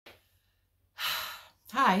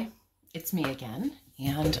Hi, it's me again,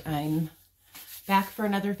 and I'm back for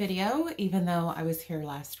another video, even though I was here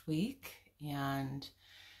last week, and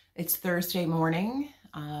it's Thursday morning,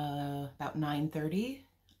 about 9:30.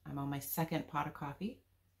 I'm on my second pot of coffee,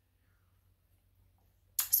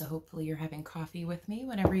 so hopefully you're having coffee with me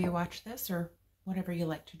whenever you watch this, or whatever you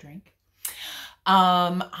like to drink.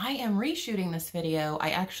 I am reshooting this video. I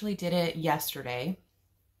actually did it yesterday.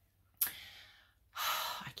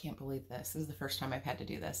 I can't believe this. This is the first time I've had to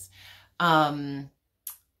do this.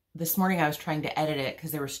 This morning I was trying to edit it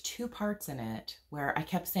because there was two parts in it where I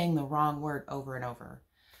kept saying the wrong word over and over.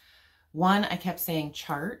 One, I kept saying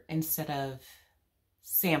chart instead of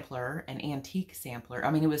sampler and antique sampler. I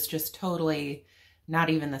mean, it was just totally not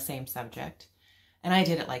even the same subject. And I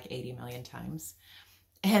did it like 80 million times.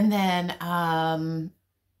 And then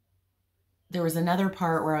there was another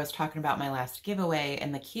part where I was talking about my last giveaway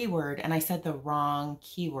and the keyword, and I said the wrong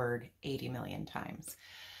keyword 80 million times.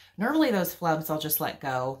 Normally those flubs I'll just let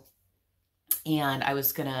go, and I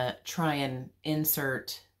was gonna try and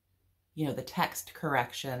insert, you know, the text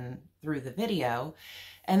correction through the video.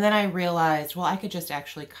 And then I realized, well, I could just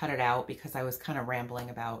actually cut it out because I was kind of rambling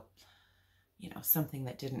about, you know, something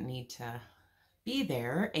that didn't need to be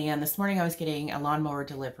there. And this morning I was getting a lawnmower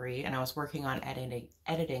delivery and I was working on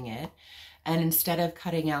editing it. And instead of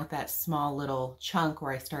cutting out that small little chunk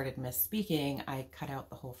where I started misspeaking, I cut out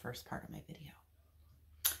the whole first part of my video.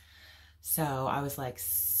 So I was like,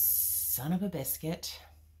 son of a biscuit,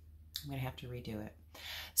 I'm going to have to redo it.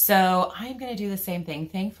 So I'm going to do the same thing.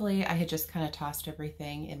 Thankfully, I had just kind of tossed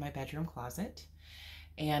everything in my bedroom closet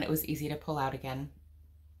and it was easy to pull out again.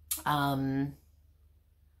 And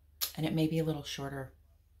it may be a little shorter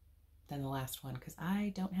than the last one because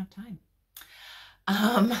I don't have time.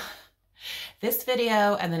 This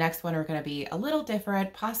video and the next one are going to be a little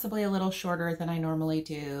different, possibly a little shorter than I normally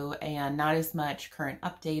do, and not as much current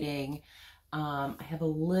updating. I have a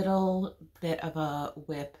little bit of a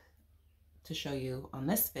whip to show you on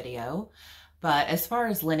this video, but as far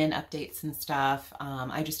as linen updates and stuff,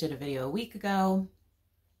 I just did a video a week ago.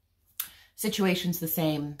 Situation's the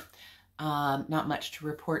same. Not much to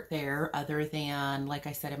report there other than, like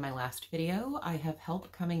I said in my last video, I have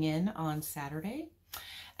help coming in on Saturday.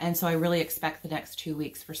 And so I really expect the next 2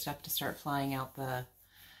 weeks for stuff to start flying out the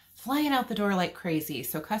door like crazy.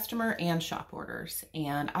 So customer and shop orders.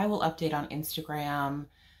 And I will update on Instagram.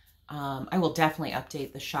 I will definitely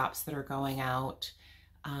update the shops that are going out.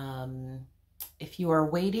 If you are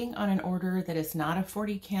waiting on an order that is not a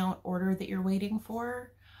 40 count order that you're waiting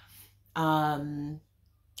for, hang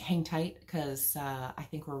tight because I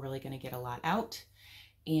think we're really going to get a lot out.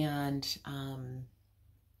 And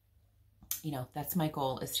you know, that's my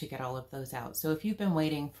goal, is to get all of those out. So if you've been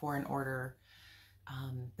waiting for an order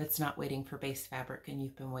that's not waiting for base fabric and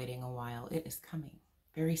you've been waiting a while, it is coming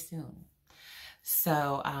very soon.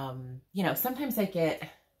 So, you know, sometimes I get,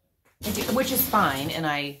 which is fine, and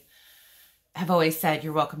I have always said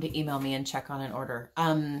you're welcome to email me and check on an order.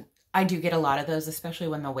 I do get a lot of those, especially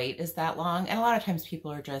when the wait is that long. And a lot of times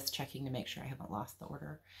people are just checking to make sure I haven't lost the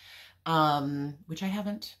order, which I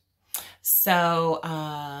haven't.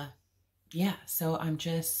 So, yeah, so I'm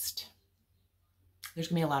just, there's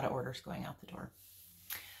gonna be a lot of orders going out the door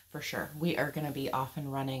for sure. We are gonna be off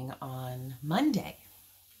and running on Monday.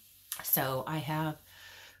 So I have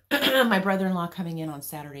my brother-in-law coming in on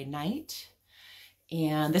Saturday night,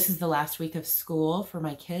 and this is the last week of school for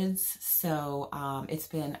my kids. So it's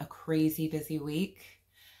been a crazy busy week,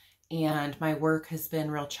 and my work has been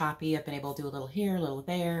real choppy. I've been able to do a little here, a little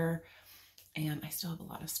there, and I still have a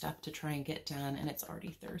lot of stuff to try and get done, and it's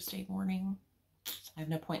already Thursday morning. I have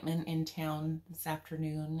an appointment in town this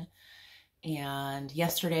afternoon, and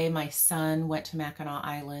yesterday my son went to Mackinac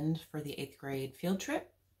Island for the 8th grade field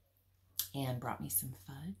trip and brought me some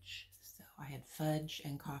fudge. So I had fudge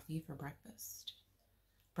and coffee for breakfast.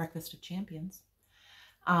 Breakfast of champions.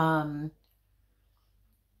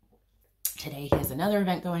 Today he has another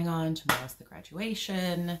event going on. Tomorrow's the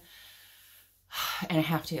graduation. And a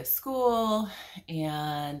half day of school,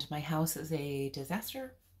 and my house is a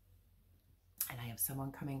disaster, and I have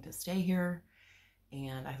someone coming to stay here,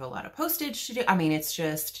 and I have a lot of postage to do. I mean, it's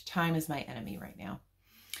just, time is my enemy right now.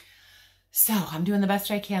 So I'm doing the best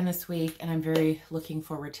I can this week, and I'm very looking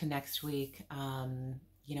forward to next week.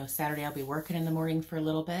 You know, Saturday I'll be working in the morning for a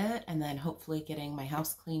little bit, and then hopefully getting my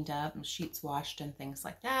house cleaned up and sheets washed and things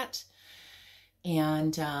like that.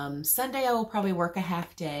 And Sunday I will probably work a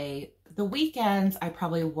half day. The weekends I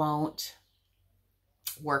probably won't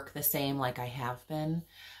work the same like I have been.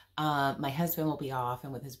 My husband will be off,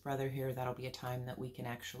 and with his brother here, that'll be a time that we can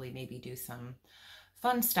actually maybe do some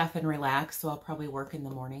fun stuff and relax. So I'll probably work in the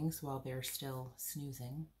mornings while they're still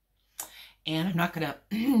snoozing. And I'm not going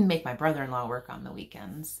to make my brother-in-law work on the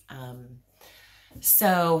weekends.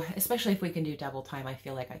 So especially if we can do double time, I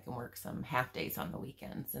feel like I can work some half days on the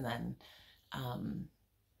weekends. And then,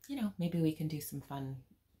 you know, maybe we can do some fun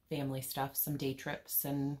family stuff, some day trips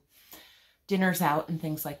and dinners out and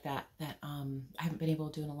things like that, that I haven't been able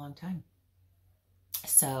to do in a long time.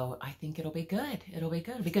 So I think it'll be good. It'll be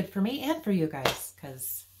good. It'll be good for me and for you guys,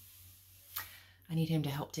 because I need him to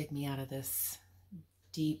help dig me out of this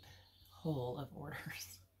deep hole of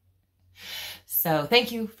orders. So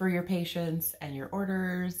thank you for your patience and your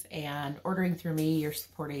orders, and ordering through me. You're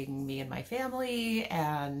supporting me and my family,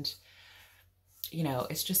 and you know,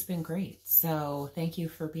 it's just been great. So thank you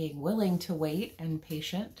for being willing to wait and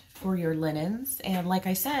patient for your linens. And like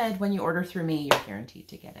I said, when you order through me, you're guaranteed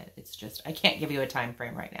to get it. It's just, I can't give you a time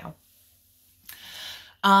frame right now.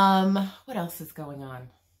 What else is going on?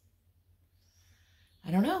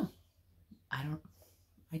 I don't know. I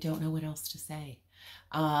don't know what else to say.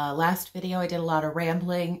 Last video, I did a lot of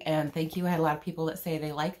rambling, and thank you. I had a lot of people that say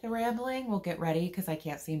they like the rambling. We'll get ready, because I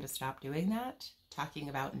can't seem to stop doing that, talking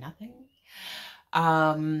about nothing.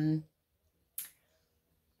 You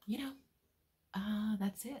know,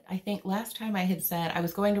 that's it. I think last time I had said I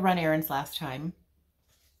was going to run errands last time,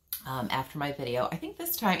 after my video. I think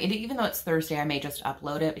this time, even though it's Thursday, I may just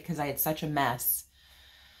upload it, because I had such a mess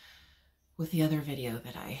with the other video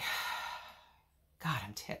that God,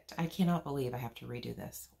 I'm ticked. I cannot believe I have to redo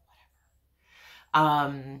this.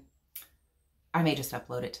 Whatever. I may just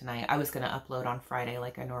upload it tonight. I was going to upload on Friday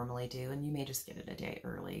like I normally do, and you may just get it a day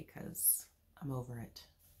early, because I'm over it.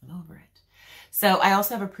 I'm over it. So I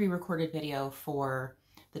also have a pre-recorded video for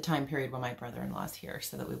the time period when my brother-in-law's here,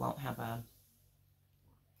 so that we won't have a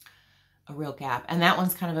real gap. And that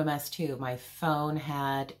one's kind of a mess too. My phone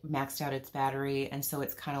had maxed out its battery, and so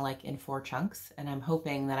it's kind of like in 4 chunks. And I'm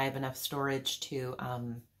hoping that I have enough storage to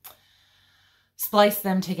splice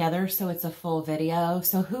them together so it's a full video.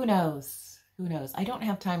 So who knows? Who knows? I don't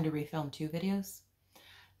have time to refilm 2 videos.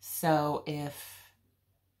 So if,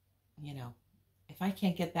 you know, if I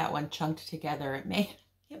can't get that one chunked together, it may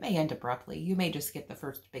end abruptly. You may just get the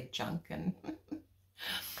first big chunk. And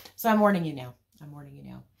so I'm warning you now. I'm warning you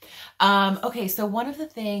now. Okay, so one of the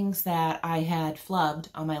things that I had flubbed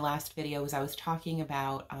on my last video was I was talking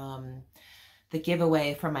about the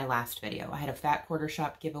giveaway from my last video. I had a Fat Quarter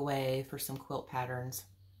Shop giveaway for some quilt patterns,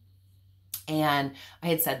 and I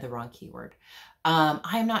had said the wrong keyword.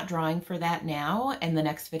 I'm not drawing for that now, and the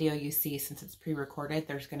next video you see, since it's pre-recorded,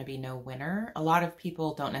 there's going to be no winner. A lot of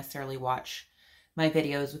people don't necessarily watch my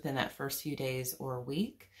videos within that first few days or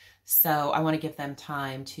week, so I want to give them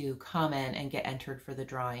time to comment and get entered for the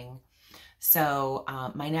drawing. So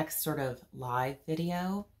my next sort of live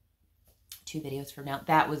video, 2 videos from now,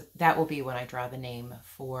 that will be when I draw the name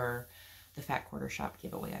for the Fat Quarter Shop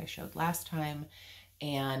giveaway I showed last time,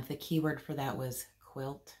 and the keyword for that was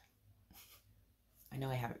quilt. I know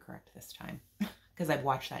I have it correct this time, because I've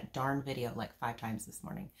watched that darn video like 5 times this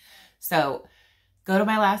morning. So go to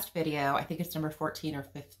my last video. I think it's number 14 or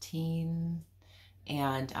 15.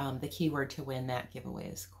 And the keyword to win that giveaway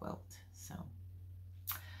is quilt. So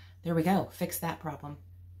there we go. Fix that problem.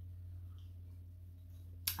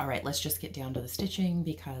 All right, let's just get down to the stitching,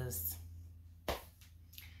 because,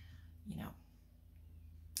 you know,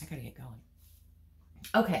 I gotta get going.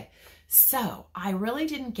 Okay, so I really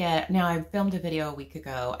didn't get, now I filmed a video a week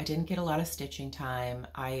ago. I didn't get a lot of stitching time.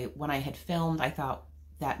 When I had filmed, I thought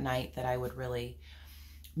that night that I would really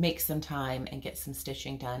make some time and get some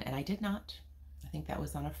stitching done, and I did not. I think that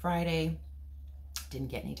was on a Friday. Didn't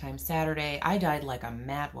get any time Saturday. I died like a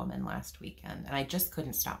mad woman last weekend, and I just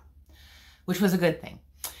couldn't stop, which was a good thing.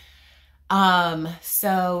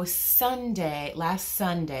 So last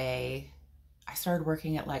Sunday, I started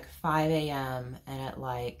working at like 5 a.m. and at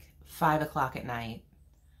like 5 o'clock at night,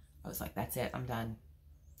 I was like, that's it. I'm done.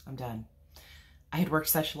 I'm done. I had worked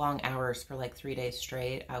such long hours for like 3 days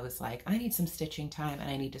straight. I was like, I need some stitching time and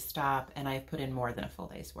I need to stop. And I've put in more than a full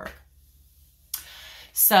day's work.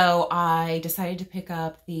 So I decided to pick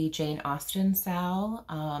up the Jane Austen sal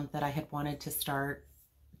that I had wanted to start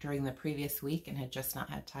during the previous week and had just not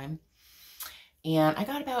had time. And I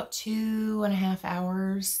got about 2.5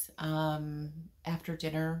 hours after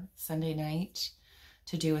dinner Sunday night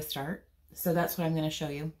to do a start. So that's what I'm going to show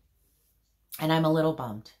you. And I'm a little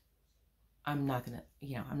bummed. I'm not going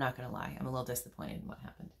to lie. I'm a little disappointed in what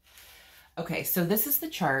happened. Okay, so this is the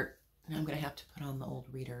chart. And I'm going to have to put on the old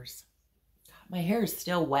readers. My hair is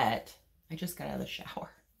still wet. I just got out of the shower.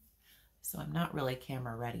 So I'm not really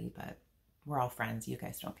camera ready, but we're all friends. You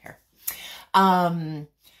guys don't care.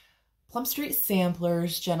 Plum Street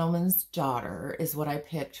Sampler's Gentleman's Daughter is what I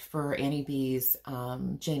picked for Annie B's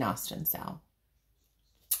Jane Austen sale.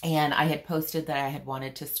 And I had posted that I had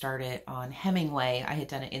wanted to start it on Hemingway. I had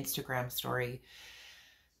done an Instagram story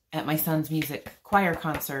at my son's music choir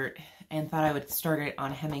concert and thought I would start it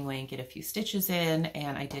on Hemingway and get a few stitches in,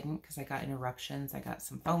 and I didn't because I got interruptions. I got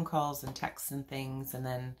some phone calls and texts and things, and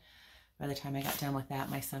then by the time I got done with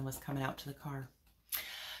that, my son was coming out to the car.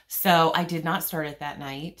 So I did not start it that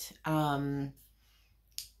night. And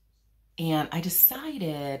I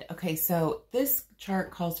decided, okay, so this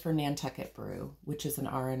chart calls for Nantucket Brew, which is an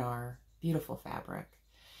R&R, beautiful fabric.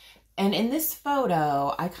 And in this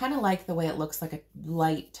photo, I kind of like the way it looks like a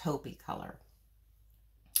light taupey color.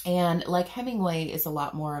 And like Hemingway is a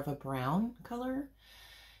lot more of a brown color.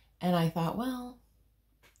 And I thought, well,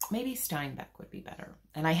 maybe Steinbeck would be better.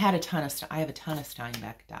 And I have a ton of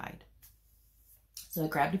Steinbeck dyed. So I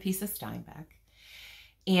grabbed a piece of Steinbeck.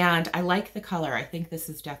 And I like the color. I think this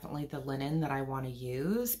is definitely the linen that I want to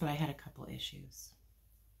use, but I had a couple issues.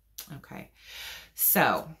 Okay,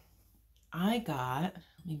 so I got,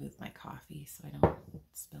 let me move my coffee so I don't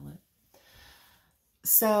spill it.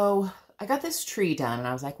 So I got this tree done and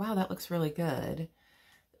I was like, wow, that looks really good.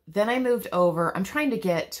 Then I moved over. I'm trying to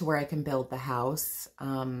get to where I can build the house.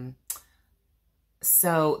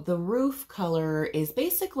 So the roof color is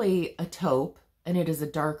basically a taupe, and it is a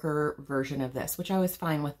darker version of this, which I was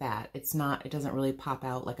fine with that. It's not, it doesn't really pop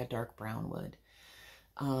out like a dark brown would.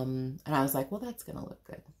 And I was like, well, that's going to look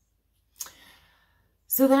good.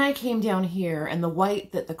 So then I came down here, and the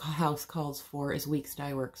white that the house calls for is Weeks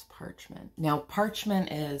Dye Works Parchment. Now,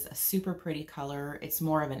 parchment is a super pretty color. It's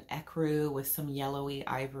more of an ecru with some yellowy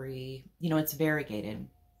ivory. You know, it's variegated,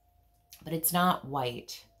 but it's not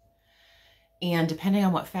white. And depending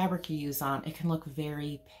on what fabric you use on, it can look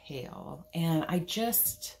very pale. And I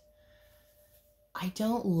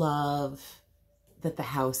don't love that the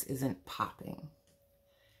house isn't popping.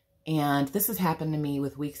 And this has happened to me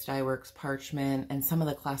with Weeks Dye Works Parchment and some of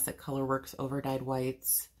the Classic Colorworks overdyed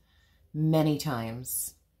whites many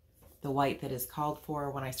times. The white that is called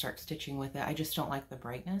for when I start stitching with it, I just don't like the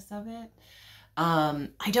brightness of it.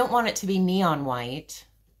 I don't want it to be neon white,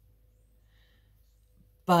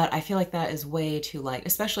 but I feel like that is way too light,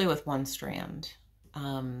 especially with one strand.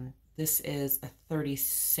 This is a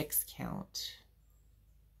 36 count,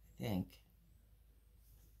 I think.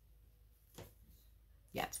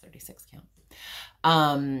 Yeah, it's 36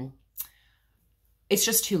 count. It's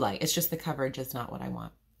just too light. It's just the coverage is not what I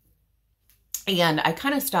want. And I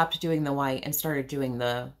kind of stopped doing the white and started doing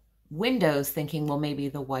the windows thinking, well, maybe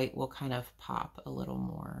the white will kind of pop a little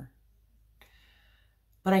more.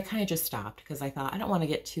 But I kind of just stopped because I thought I don't want to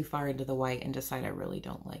get too far into the white and decide I really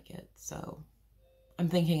don't like it. So I'm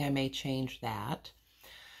thinking I may change that.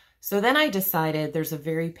 So then I decided there's a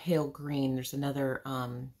very pale green. There's another,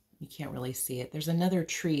 you can't really see it. There's another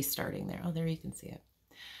tree starting there. Oh, there you can see it.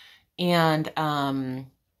 And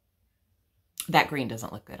that green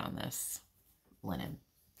doesn't look good on this linen.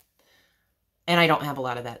 And I don't have a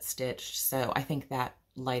lot of that stitched. So I think that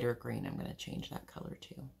lighter green, I'm going to change that color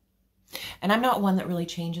too. And I'm not one that really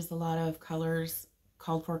changes a lot of colors,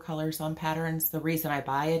 called for colors on patterns. The reason I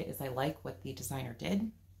buy it is I like what the designer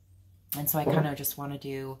did. And so I kind of just want to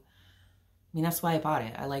do, I mean, that's why I bought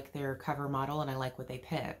it. I like their cover model and I like what they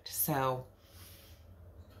picked. So,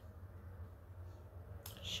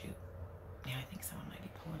 shoot. Yeah, I think someone might be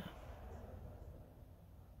pulling up.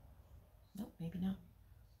 Nope, maybe not.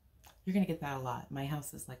 You're going to get that a lot. My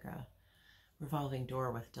house is like a revolving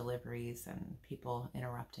door with deliveries and people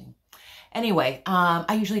interrupting. Anyway,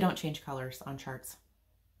 I usually don't change colors on charts.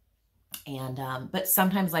 And, but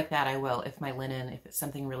sometimes like that I will. If my linen, if it's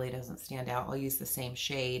something really doesn't stand out, I'll use the same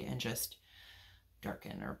shade and just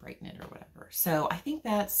darken or brighten it or whatever. So I think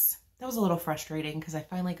that was a little frustrating because I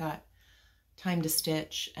finally got time to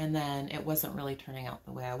stitch and then it wasn't really turning out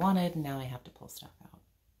the way I wanted. And now I have to pull stuff out.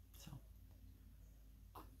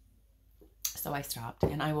 So I stopped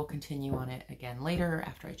and I will continue on it again later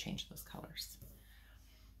after I change those colors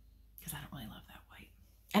because I don't really love that white.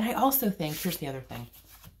 And I also think, here's the other thing.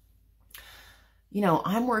 You know,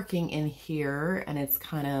 I'm working in here and it's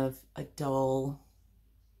kind of a dull,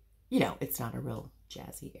 you know, it's not a real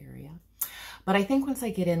jazzy area. But I think once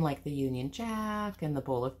I get in like the Union Jack and the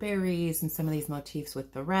bowl of berries and some of these motifs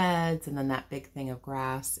with the reds and then that big thing of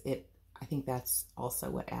grass, I think that's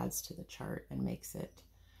also what adds to the chart and makes it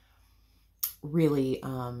really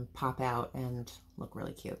pop out and look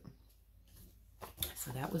really cute.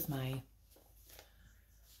 So that was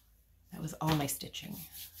all my stitching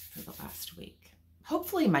for the last week.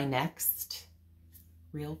 Hopefully my next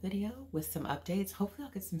real video with some updates, hopefully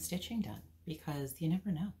I'll get some stitching done because you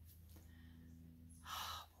never know.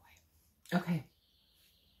 Okay.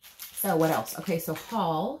 So what else? Okay, so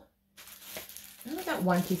haul. I only got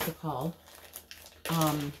one piece of haul.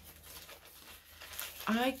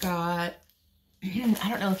 I got, I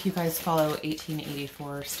don't know if you guys follow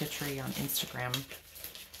 1884 Stitchery on Instagram,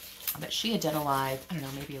 but she had done a live, I don't know,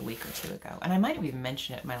 maybe a week or two ago. And I might have even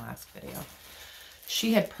mentioned it in my last video.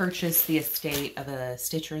 She had purchased the estate of a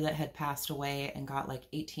stitcher that had passed away and got like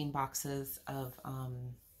 18 boxes of, I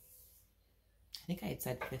think I had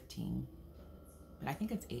said 15, but I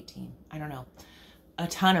think it's 18. I don't know. A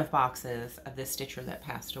ton of boxes of this stitcher that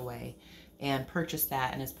passed away, and purchased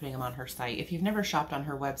that and is putting them on her site. If you've never shopped on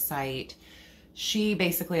her website, she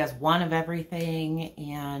basically has one of everything,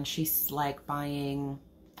 and she's like buying,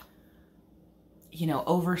 you know,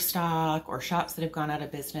 overstock, or shops that have gone out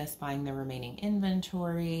of business buying the remaining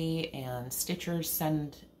inventory, and stitchers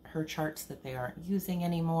send her charts that they aren't using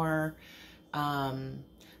anymore.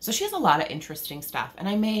 So she has a lot of interesting stuff, and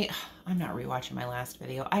I'm not rewatching my last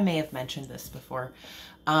video. I may have mentioned this before,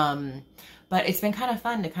 but it's been kind of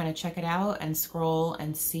fun to kind of check it out and scroll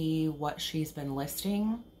and see what she's been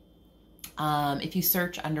listing. If you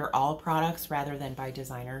search under all products rather than by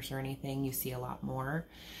designers or anything, you see a lot more.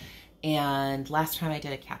 And last time I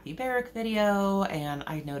did a Kathy Barrick video, and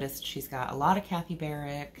I noticed she's got a lot of Kathy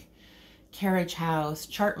Barrick, Carriage House,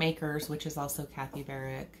 Chart Makers, which is also Kathy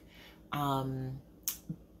Barrick,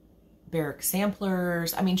 Barrick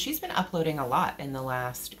samplers. I mean, she's been uploading a lot in the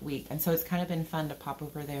last week, and so it's kind of been fun to pop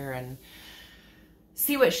over there and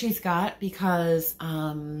see what she's got, because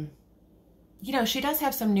you know, she does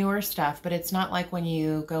have some newer stuff, but it's not like when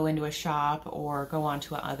you go into a shop or go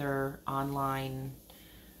onto other online,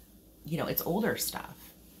 you know, it's older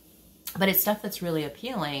stuff, but it's stuff that's really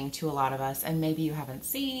appealing to a lot of us, and maybe you haven't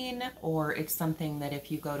seen, or it's something that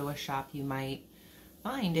if you go to a shop you might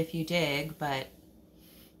find if you dig. But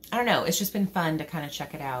I don't know, it's just been fun to kind of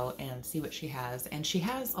check it out and see what she has. And she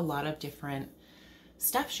has a lot of different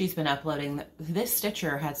stuff she's been uploading. This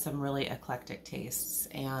stitcher had some really eclectic tastes,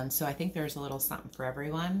 and so I think there's a little something for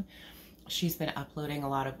everyone. She's been uploading a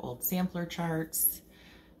lot of old sampler charts,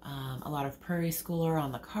 a lot of Prairie Schooler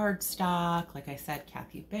on the cardstock, like I said,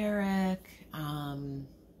 Kathy Barrick. I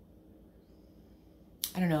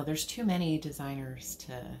don't know, there's too many designers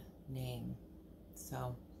to name.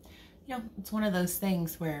 So, you know, it's one of those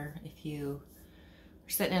things where if you are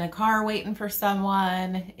sitting in a car waiting for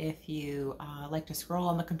someone, if you like to scroll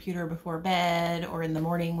on the computer before bed or in the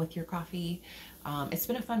morning with your coffee, it's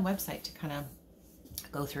been a fun website to kind of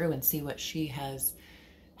go through and see what she has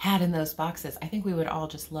had in those boxes. I think we would all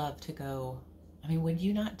just love to go. I mean, would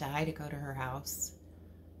you not die to go to her house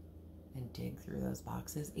and dig through those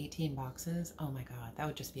boxes? 18 boxes. Oh my God, that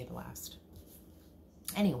would just be a blast.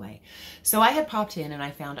 Anyway, so I had popped in and I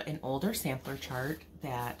found an older sampler chart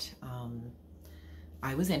that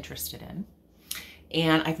I was interested in.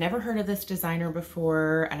 And I've never heard of this designer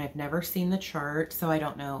before, and I've never seen the chart, so I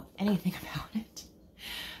don't know anything about it.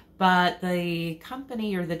 But the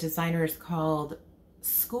company or the designer is called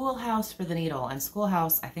Schoolhouse for the Needle, and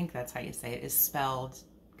Schoolhouse, I think that's how you say it, is spelled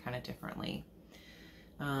kind of differently.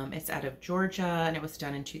 It's out of Georgia, and it was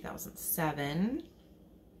done in 2007.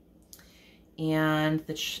 And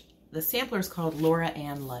the sampler is called Laura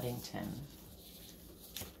Ann Luddington.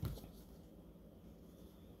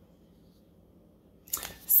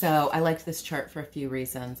 So I liked this chart for a few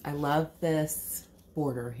reasons. I love this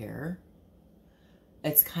border here.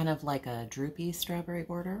 It's kind of like a droopy strawberry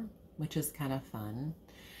border, which is kind of fun.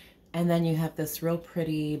 And then you have this real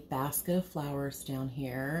pretty basket of flowers down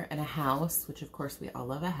here, and a house, which of course we all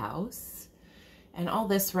love a house. And all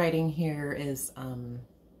this writing here is,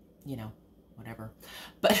 you know, whatever.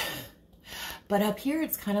 But up here,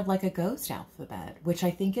 it's kind of like a ghost alphabet, which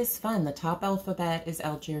I think is fun. The top alphabet is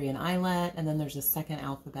Algerian eyelet, and then there's a second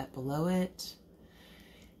alphabet below it.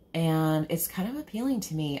 And it's kind of appealing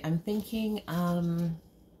to me. I'm thinking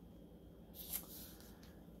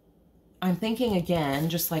again,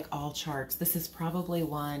 just like all charts, this is probably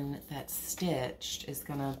one that's stitched is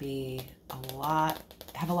gonna be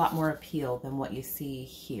have a lot more appeal than what you see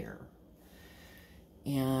here.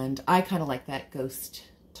 And I kind of like that ghost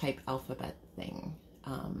type alphabet thing.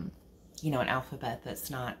 You know, an alphabet that's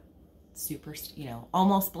not super, you know,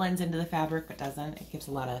 almost blends into the fabric, but doesn't. It gives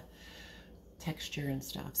a lot of texture and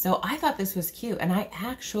stuff. So I thought this was cute. And I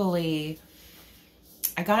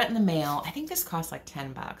got it in the mail. I think this cost like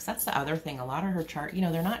 10 bucks. That's the other thing. A lot of her chart, you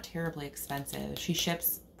know, they're not terribly expensive. She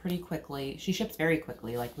ships pretty quickly. She ships very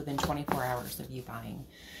quickly, like within 24 hours of you buying.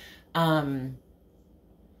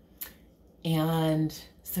 And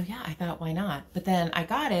so, yeah, I thought, why not? But then I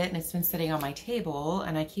got it, and it's been sitting on my table,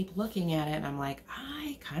 and I keep looking at it, and I'm like,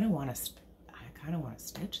 I kind of want to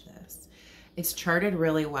stitch this. It's charted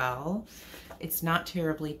really well. It's not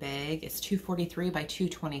terribly big. It's 243 by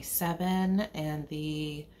 227, and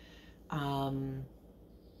the, what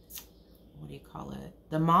do you call it?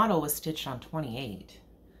 The model was stitched on 28,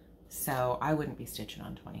 so I wouldn't be stitching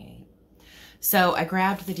on 28. So I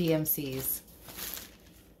grabbed the DMCs.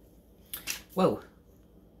 Whoa,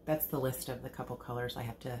 that's the list of the couple colors I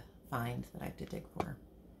have to find that I have to dig for.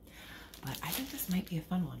 But I think this might be a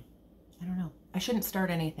fun one. I don't know. I shouldn't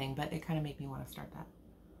start anything, but it kind of made me want to start that.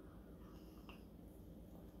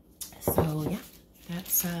 So yeah,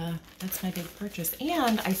 that's my big purchase.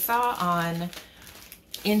 And I saw on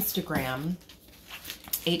Instagram,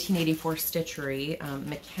 1884 Stitchery,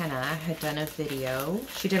 McKenna had done a video.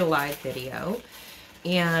 She did a live video,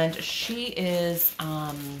 and she is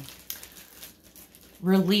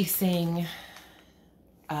releasing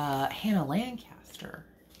Hannah Lancaster,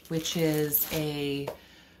 which is a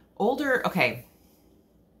older, okay,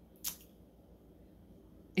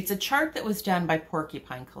 it's a chart that was done by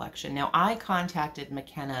Porcupine Collection. Now, I contacted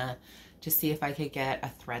McKenna to see if I could get a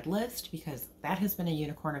thread list, because that has been a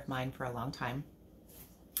unicorn of mine for a long time.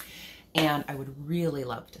 And I would really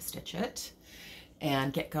love to stitch it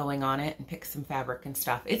and get going on it and pick some fabric and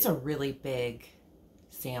stuff. It's a really big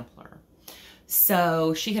sampler.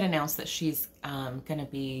 So she had announced that she's going to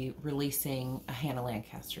be releasing a Hannah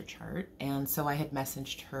Lancaster chart. And so I had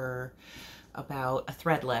messaged her about a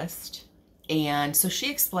thread list. And so she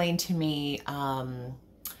explained to me,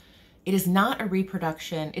 it is not a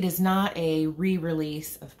reproduction. It is not a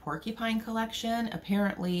re-release of Porcupine Collection.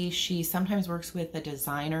 Apparently, she sometimes works with a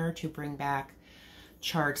designer to bring back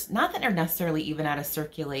charts, not that are necessarily even out of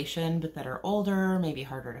circulation, but that are older, maybe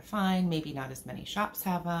harder to find, maybe not as many shops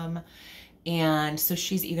have them. And so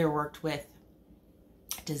she's either worked with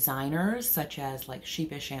designers such as like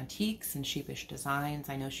Sheepish Antiques and Sheepish Designs.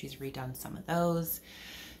 I know she's redone some of those,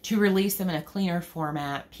 to release them in a cleaner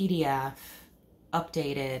format, PDF,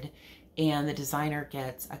 updated, and the designer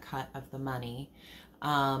gets a cut of the money.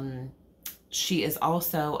 She is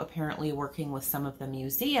also apparently working with some of the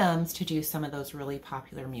museums to do some of those really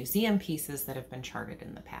popular museum pieces that have been charted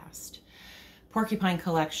in the past. Porcupine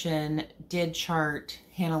Collection did chart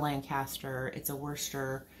Hannah Lancaster. It's a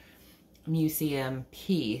Worcester Museum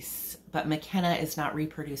piece, but McKenna is not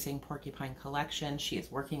reproducing Porcupine Collection. She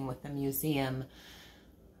is working with the museum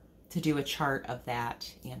to do a chart of that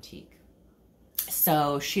antique.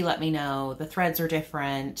 So she let me know the threads are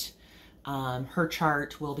different. Her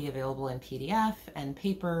chart will be available in PDF and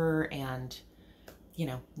paper, and you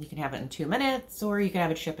know, you can have it in 2 minutes or you can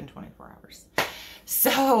have it shipped in 24 hours.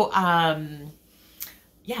 So,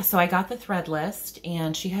 yeah, so I got the thread list,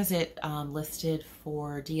 and she has it listed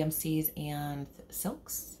for DMCs and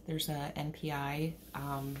silks. There's a NPI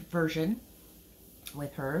version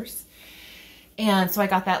with hers. And so I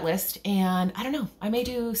got that list, and I don't know, I may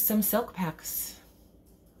do some silk packs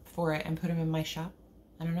for it and put them in my shop.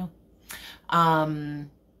 I don't know.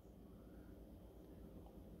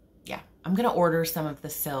 Yeah, I'm going to order some of the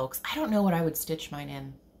silks. I don't know what I would stitch mine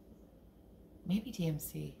in. Maybe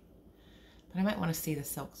DMC, but I might want to see the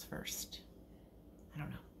silks first. I don't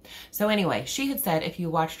know. So anyway, she had said if you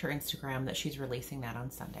watched her Instagram that she's releasing that on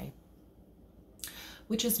Sunday,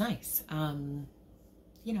 which is nice.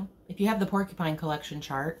 You know, if you have the Porcupine Collection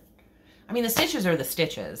chart, I mean, the stitches are the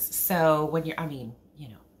stitches. So when you're, I mean, you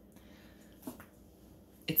know,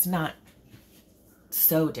 it's not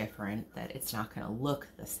so different that it's not going to look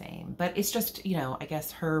the same, but it's just, you know, I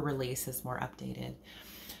guess her release is more updated.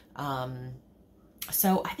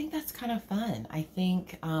 So I think that's kind of fun. I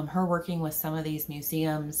think her working with some of these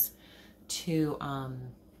museums to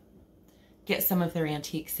get some of their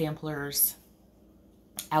antique samplers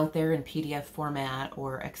out there in PDF format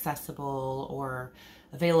or accessible or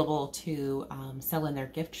available to sell in their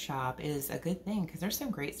gift shop is a good thing, because there's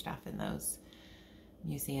some great stuff in those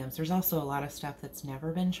museums. There's also a lot of stuff that's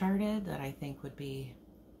never been charted that I think would be,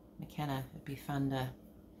 McKenna, it'd be fun to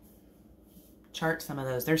chart some of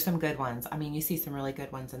those. There's some good ones. I mean, you see some really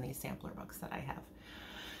good ones in these sampler books that I have.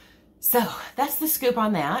 So that's the scoop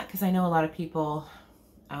on that, because I know a lot of people,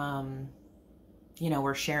 you know,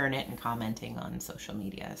 were sharing it and commenting on social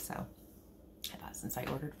media. So I thought since I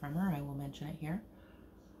ordered from her, I will mention it here.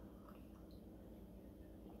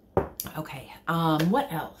 Okay,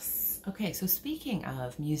 what else? Okay, so speaking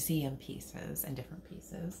of museum pieces and different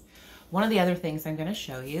pieces, one of the other things I'm going to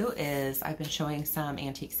show you is I've been showing some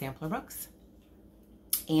antique sampler books,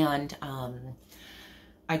 and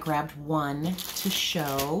I grabbed one to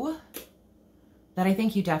show that I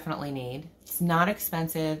think you definitely need. It's not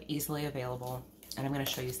expensive, easily available, and I'm going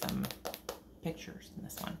to show you some pictures in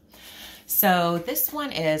this one. So this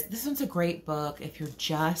one's a great book if you're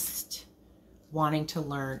just wanting to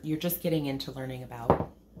learn, you're just getting into learning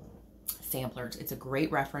about samplers. It's a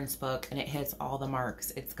great reference book and it hits all the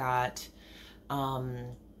marks. It's got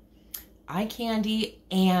eye candy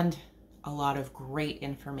and a lot of great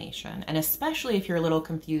information. And especially if you're a little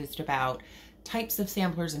confused about types of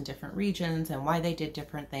samplers in different regions and why they did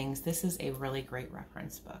different things, this is a really great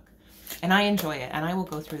reference book. And I enjoy it. And I will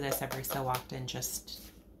go through this every so often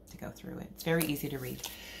just to go through it. It's very easy to read.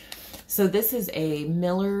 So this is a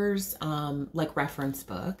Miller's like reference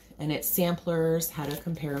book, and it's Samplers, How to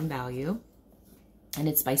Compare and Value. And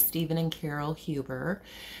it's by Stephen and Carol Huber.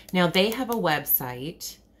 Now they have a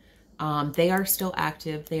website. They are still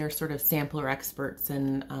active. They are sort of sampler experts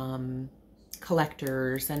and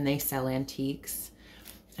collectors, and they sell antiques.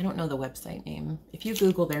 I don't know the website name. If you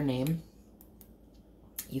Google their name,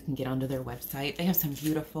 you can get onto their website. They have some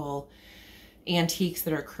beautiful antiques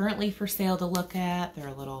that are currently for sale to look at. They're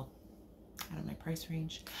a little out of my price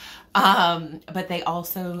range. But they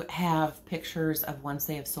also have pictures of ones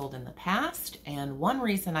they have sold in the past. And one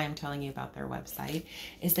reason I'm telling you about their website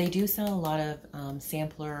is they do sell a lot of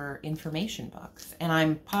sampler information books. And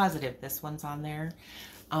I'm positive this one's on there.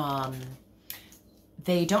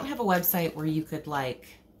 They don't have a website where you could like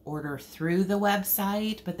order through the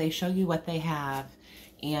website, but they show you what they have.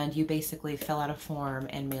 And you basically fill out a form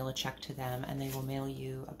and mail a check to them, and they will mail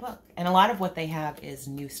you a book. And a lot of what they have is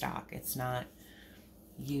new stock. It's not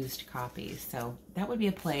used copies. So that would be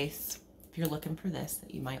a place, if you're looking for this,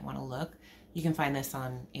 that you might want to look. You can find this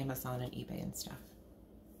on Amazon and eBay and stuff.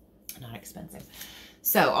 Not expensive.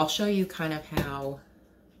 So I'll show you kind of how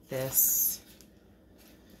this...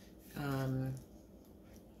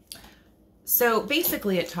 So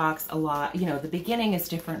basically it talks a lot, you know, the beginning is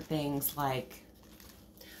different things like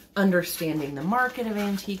understanding the market of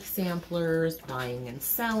antique samplers, buying and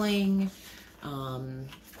selling,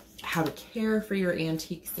 how to care for your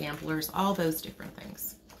antique samplers, all those different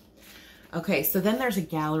things. Okay, so then there's a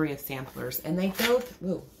gallery of samplers, and they go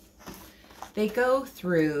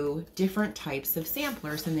through different types of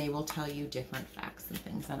samplers, and they will tell you different facts and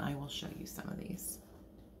things, and I will show you some of these.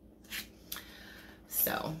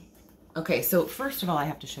 So, okay, so first of all, I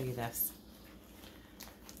have to show you this.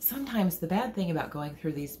 Sometimes the bad thing about going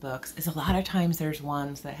through these books is a lot of times there's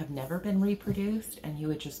ones that have never been reproduced and you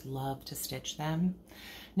would just love to stitch them.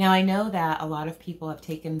 Now I know that a lot of people have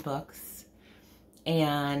taken books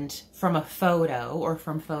and from a photo or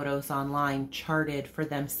from photos online charted for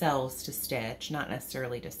themselves to stitch, not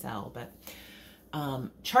necessarily to sell, but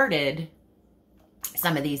charted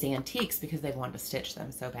some of these antiques because they wanted to stitch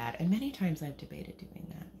them so bad. And many times I've debated doing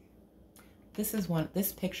that.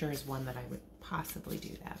 This picture is one that I would possibly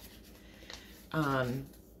do that.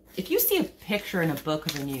 If you see a picture in a book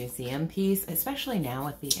of a museum piece, especially now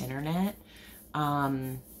with the internet,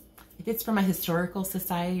 if it's from a historical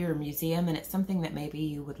society or museum and it's something that maybe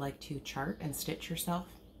you would like to chart and stitch yourself,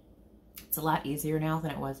 it's a lot easier now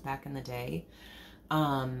than it was back in the day.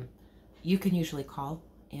 You can usually call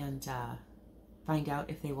and find out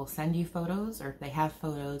if they will send you photos or if they have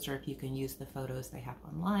photos or if you can use the photos they have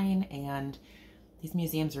online, and these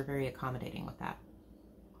museums are very accommodating with that.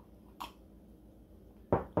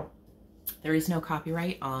 There is no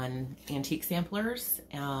copyright on antique samplers.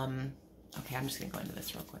 Okay, I'm just gonna go into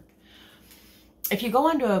this real quick. If you go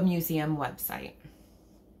onto a museum website,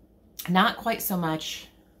 not quite so much,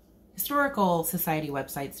 historical society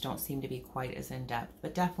websites don't seem to be quite as in-depth,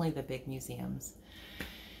 but definitely the big museums.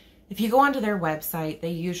 If you go onto their website,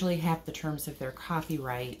 they usually have the terms of their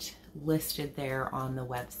copyright listed there on the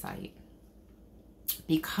website.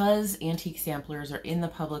 Because antique samplers are in the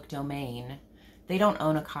public domain, they don't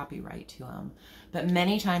own a copyright to them. But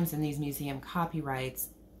many times in these museum copyrights,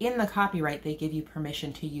 in the copyright, they give you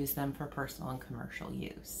permission to use them for personal and commercial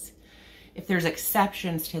use. If there's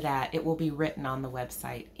exceptions to that, it will be written on the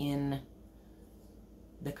website in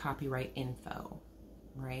the copyright info,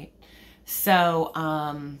 right? So,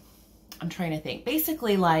 I'm trying to think.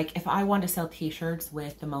 Basically, like if I want to sell t-shirts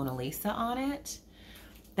with the Mona Lisa on it,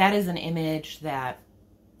 that is an image that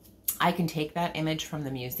I can take that image from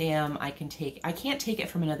the museum. I can't take it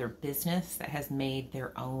from another business that has made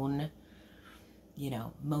their own, you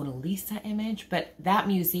know, Mona Lisa image, but that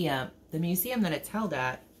museum, the museum that it's held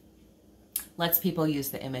at, lets people use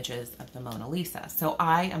the images of the Mona Lisa. So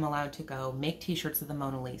I am allowed to go make t-shirts of the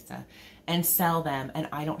Mona Lisa and sell them, and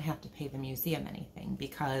I don't have to pay the museum anything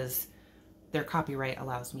because their copyright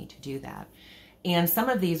allows me to do that. And some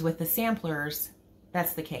of these with the samplers,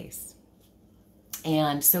 that's the case.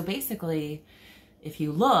 And so basically, if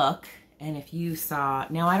you look, and if you saw,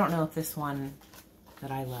 now I don't know if this one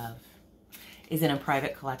that I love is in a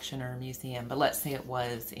private collection or a museum, but let's say it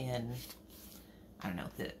was in, I don't know,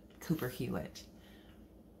 the Cooper Hewitt.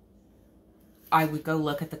 I would go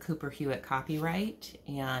look at the Cooper Hewitt copyright,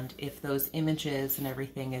 and if those images and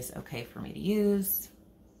everything is okay for me to use,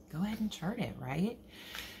 go ahead and chart it, right?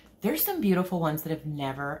 There's some beautiful ones that have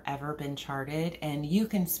never, ever been charted, and you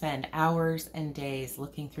can spend hours and days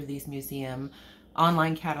looking through these museum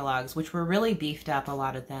online catalogs, which were really beefed up, a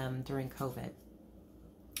lot of them during COVID.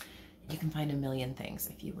 You can find a million things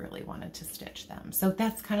if you really wanted to stitch them. So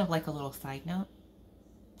that's kind of like a little side note,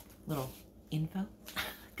 little info,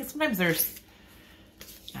 because sometimes there's,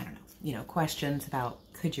 I don't know, you know, questions about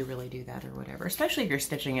could you really do that or whatever, especially if you're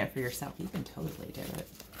stitching it for yourself. You can totally do it.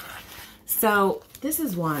 So this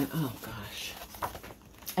is one, oh gosh,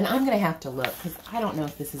 and I'm going to have to look because I don't know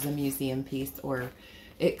if this is a museum piece or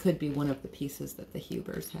it could be one of the pieces that the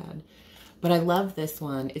Hubers had, but I love this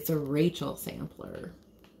one. It's a Rachel sampler.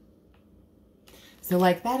 So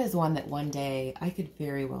like that is one that one day I could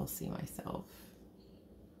very well see myself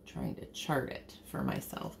trying to chart it for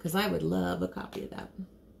myself because I would love a copy of that.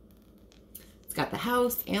 It's got the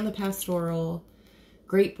house and the pastoral,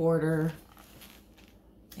 great border,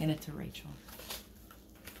 and it's a Rachel.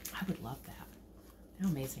 I would love that. How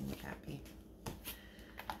amazing would that be?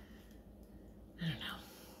 I don't know.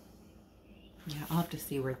 Yeah, I'll have to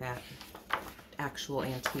see where that actual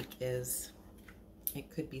antique is. It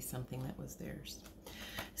could be something that was theirs.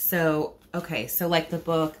 So, okay, so like the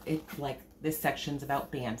book, like this section's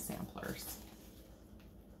about band samplers.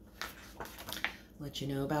 Let you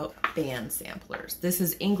know about band samplers. This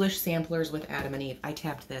is English samplers with Adam and Eve. I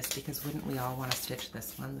tabbed this because wouldn't we all want to stitch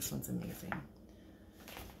this one? This one's amazing.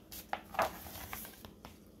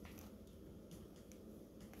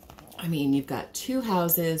 I mean, you've got two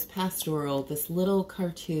houses, pastoral, this little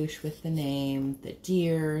cartouche with the name, the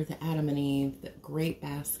deer, the Adam and Eve, the great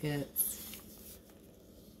baskets.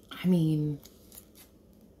 I mean,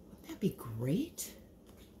 wouldn't that be great?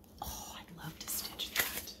 Oh, I'd love to stitch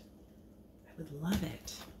that. I would love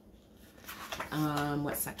it.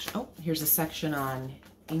 What section? Oh, here's a section on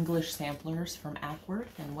English samplers from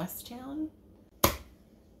Ackworth and Westtown.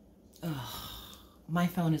 Oh. My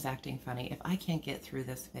phone is acting funny. If I can't get through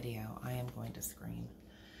this video, I am going to scream.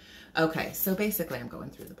 Okay, so basically I'm going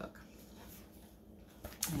through the book.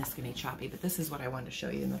 And this is going to be choppy, but this is what I wanted to show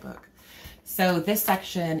you in the book. So this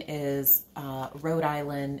section is Rhode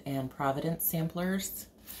Island and Providence samplers.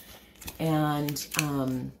 And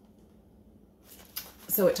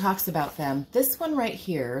so it talks about them. This one right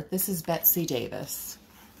here, this is Betsy Davis.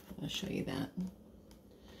 I'll show you that.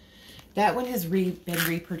 That one has been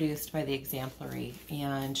reproduced by the Exemplary,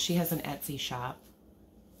 and she has an Etsy shop,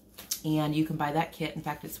 and you can buy that kit. In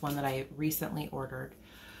fact, it's one that I recently ordered.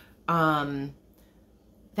 That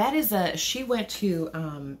is she went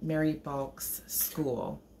to Mary Balk's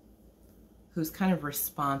school, who's kind of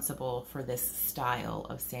responsible for this style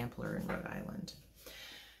of sampler in Rhode Island.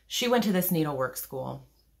 She went to this needlework school.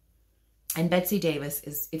 And Betsy Davis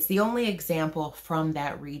it's the only example from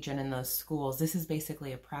that region in those schools. This is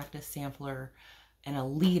basically a practice sampler and a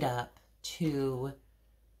lead up to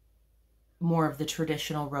more of the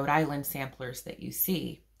traditional Rhode Island samplers that you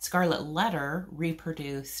see. Scarlet Letter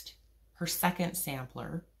reproduced her second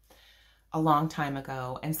sampler a long time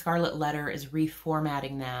ago, and Scarlet Letter is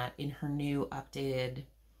reformatting that in her new updated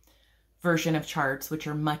version of charts, which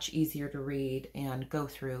are much easier to read and go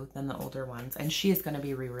through than the older ones. And she is going to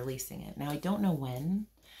be re-releasing it. Now, I don't know when.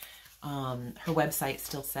 Her website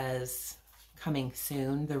still says coming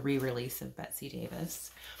soon, the re-release of Betsy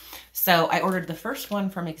Davis. So I ordered the first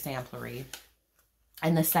one from Exemplary,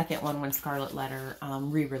 and the second one, when Scarlet Letter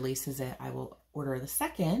re-releases it, I will order the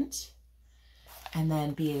second and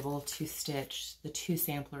then be able to stitch the two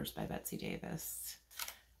samplers by Betsy Davis.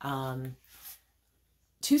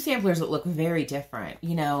 Two samplers that look very different,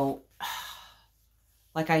 you know,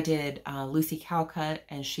 like I did Lucy Calcutt,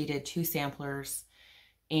 and she did two samplers,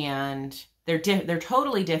 and they're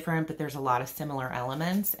totally different, but there's a lot of similar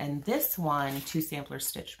elements. And this one, two samplers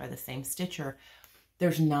stitched by the same stitcher,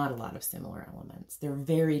 there's not a lot of similar elements. They're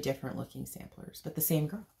very different looking samplers, but the same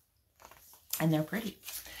girl, and they're pretty.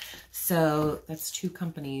 So that's two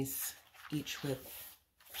companies, each with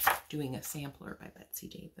doing a sampler by Betsy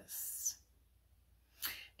Davis.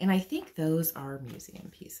 And I think those are museum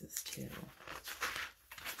pieces too.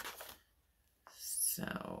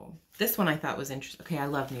 So this one I thought was interesting. Okay, I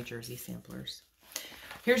love New Jersey samplers.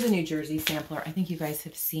 Here's a New Jersey sampler. I think you guys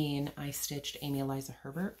have seen, I stitched Amy Eliza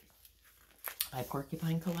Herbert by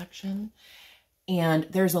Porcupine Collection. And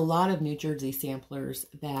there's a lot of New Jersey samplers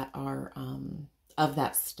that are of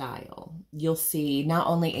that style. You'll see not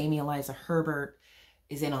only Amy Eliza Herbert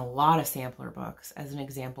is in a lot of sampler books as an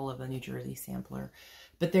example of a New Jersey sampler,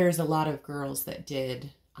 but there's a lot of girls that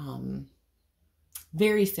did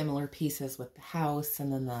very similar pieces with the house,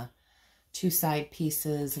 and then the 2 side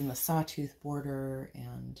pieces and the sawtooth border.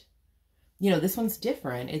 And, you know, this one's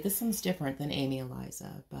different. This one's different than Amy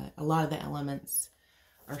Eliza, but a lot of the elements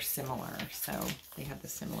are similar. So they have the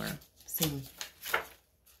same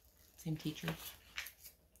teacher.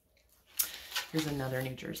 Here's another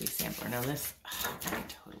New Jersey sampler. Now this, oh, I can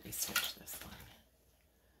totally stitch this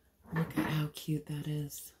one. Look at how cute that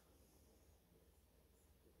is.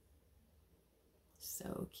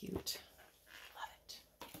 So cute. Love it.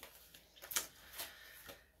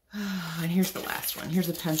 Oh, and here's the last one. Here's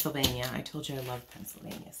a Pennsylvania. I told you I love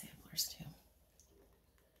Pennsylvania samplers too.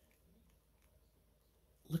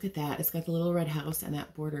 Look at that. It's got the little red house, and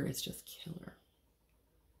that border is just killer.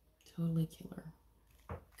 Totally killer.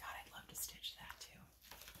 God, I'd love to stitch that too.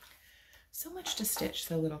 So much to stitch,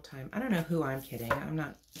 so little time. I don't know who I'm kidding. I don't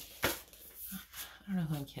know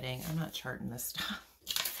who I'm kidding. I'm not charting this stuff.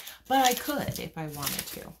 But I could if I wanted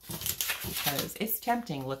to, because it's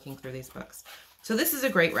tempting looking through these books. So this is a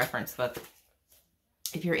great reference book.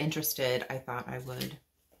 If you're interested, I thought I would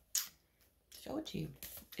show it to you.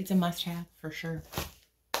 It's a must-have for sure.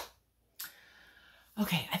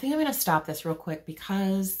 Okay, I think I'm going to stop this real quick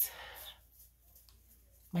because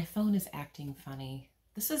my phone is acting funny.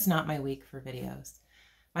 This is not my week for videos.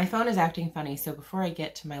 My phone is acting funny, so before I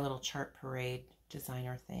get to my little chart parade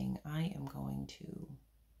designer thing, I am going to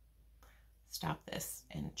stop this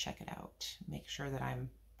and check it out. Make sure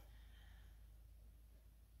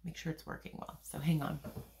it's working well. So hang on.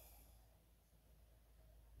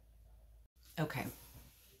 Okay.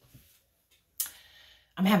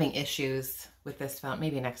 I'm having issues with this phone.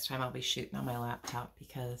 Maybe next time I'll be shooting on my laptop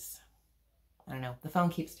because, I don't know, the phone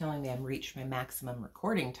keeps telling me I've reached my maximum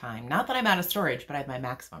recording time. Not that I'm out of storage, but I have my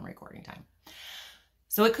maximum recording time.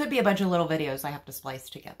 So it could be a bunch of little videos I have to splice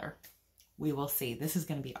together. We will see. This is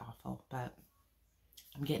going to be awful, but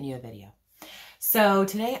I'm getting you a video. So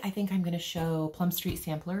today I think I'm going to show Plum Street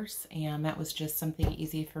Samplers, and that was just something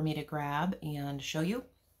easy for me to grab and show you.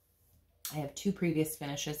 I have 2 previous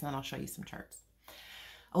finishes, and then I'll show you some charts.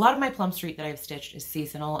 A lot of my Plum Street that I've stitched is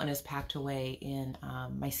seasonal and is packed away in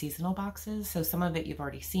my seasonal boxes. So some of it you've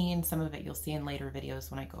already seen, some of it you'll see in later videos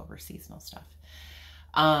when I go over seasonal stuff.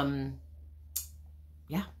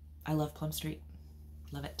 Yeah, I love Plum Street.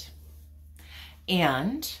 Love it.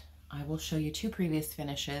 And I will show you 2 previous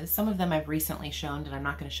finishes. Some of them I've recently shown, and I'm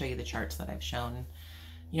not going to show you the charts that I've shown.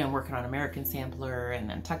 You know, I'm working on American Sampler and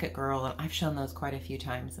then Tuck It Girl, and I've shown those quite a few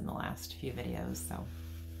times in the last few videos, so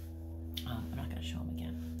I'm not going to show them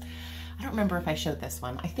again. I don't remember if I showed this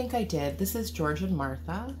one. I think I did. This is George and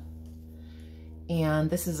Martha, and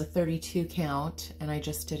this is a 32 count, and I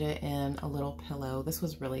just did it in a little pillow. This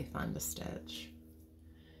was really fun to stitch,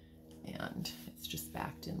 and it's just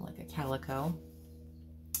backed in like a calico.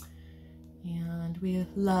 And we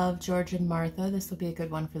love George and Martha. This will be a good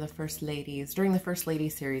one for the First Ladies. During the First Lady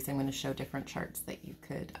series, I'm going to show different charts that you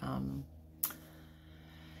could,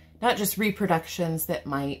 not just reproductions that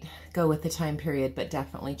might go with the time period, but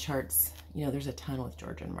definitely charts. You know, there's a ton with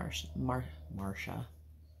George and Martha.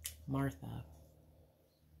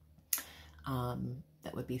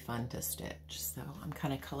 That would be fun to stitch. So I'm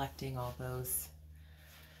kind of collecting all those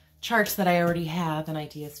charts that I already have and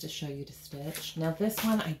ideas to show you to stitch. Now this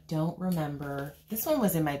one, I don't remember. This one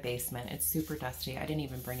was in my basement. It's super dusty. I didn't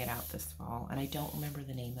even bring it out this fall, and I don't remember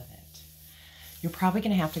the name of it. You're probably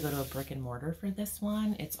going to have to go to a brick and mortar for this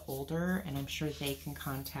one. It's older, and I'm sure they can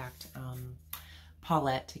contact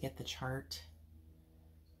Paulette to get the chart,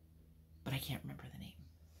 but I can't remember the name.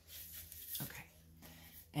 Okay.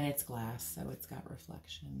 And it's glass, so it's got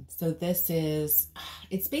reflection. So this is,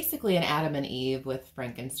 it's basically an Adam and Eve with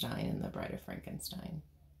Frankenstein and the Bride of Frankenstein.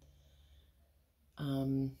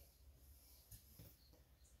 I'm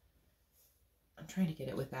trying to get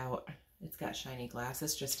it without, it's got shiny glass.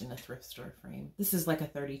 It's just in a thrift store frame. This is like a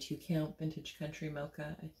 32 count Vintage Country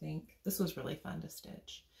Mocha, I think. This was really fun to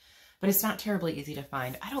stitch, but it's not terribly easy to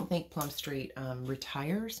find. I don't think Plum Street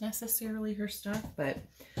retires necessarily her stuff, but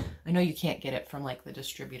I know you can't get it from like the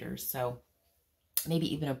distributors, so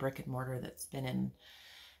maybe even a brick and mortar that's been in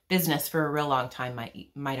business for a real long time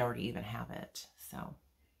might already even have it. So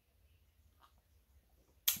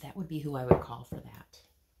that would be who I would call for that.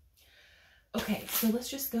 Okay, so let's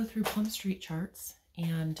just go through Plum Street charts,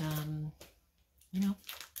 and you know,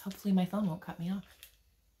 hopefully my phone won't cut me off.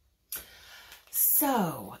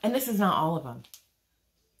 So, and this is not all of them.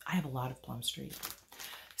 I have a lot of Plum Street.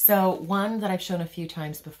 So one that I've shown a few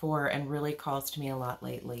times before and really calls to me a lot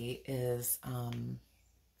lately is A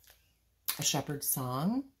Shepherd's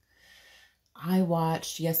Song. I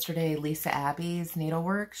watched yesterday Lisa Abbey's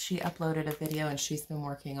needlework. She uploaded a video and she's been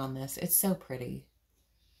working on this. It's so pretty.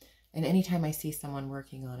 And anytime I see someone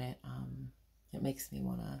working on it, it makes me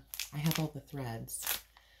want to, I have all the threads.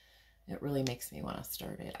 It really makes me want to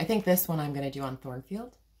start it. I think this one I'm going to do on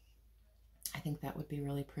Thornfield. I think that would be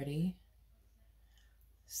really pretty.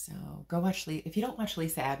 So go watch, if you don't watch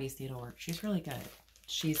Lisa Abbey's needlework, she's really good.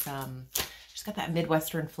 She's got that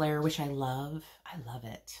Midwestern flair, which I love. I love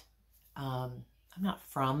it. I'm not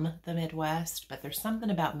from the Midwest, but there's something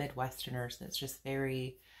about Midwesterners that's just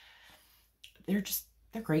very, they're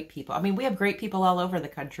great people. I mean, we have great people all over the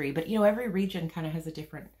country, but you know, every region kind of has a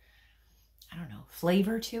different, I don't know,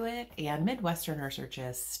 flavor to it. And Midwesterners are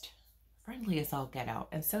just friendly as all get out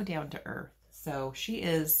and so down to earth. So she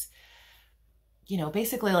is, you know,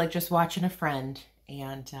 basically like just watching a friend,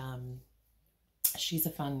 and she's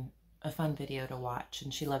a fun video to watch,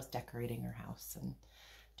 and she loves decorating her house and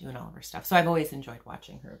doing all of her stuff. So I've always enjoyed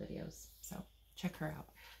watching her videos. So check her out.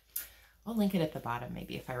 I'll link it at the bottom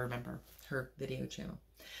maybe if I remember her video channel.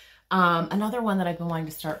 Another one that I've been wanting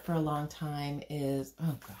to start for a long time is,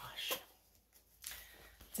 oh gosh,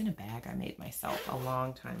 it's in a bag I made myself a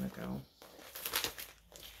long time ago.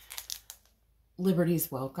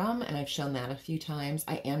 Liberty's Welcome, and I've shown that a few times.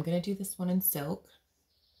 I am going to do this one in silk.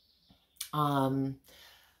 Plum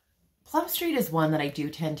Street is one that I do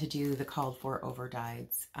tend to do the called for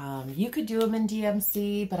overdyes. You could do them in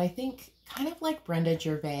DMC, but I think kind of like Brenda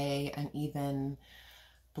Gervais and even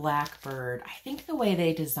Blackbird, I think the way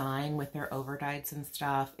they design with their overdyes and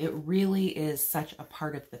stuff, it really is such a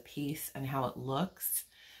part of the piece and how it looks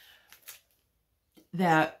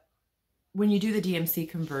that when you do the DMC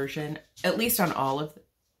conversion, at least on all of,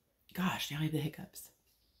 gosh, now I have the hiccups.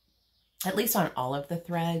 At least on all of the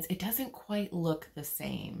threads, it doesn't quite look the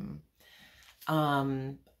same.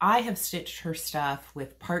 I have stitched her stuff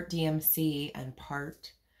with part DMC and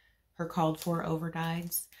part her called for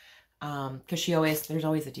overdyes, because there's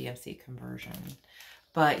always a DMC conversion.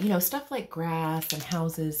 But, you know, stuff like grass and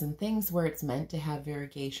houses and things where it's meant to have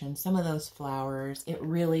variegation, some of those flowers, it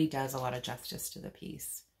really does a lot of justice to the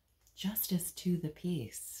piece. Justice to the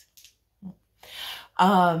piece.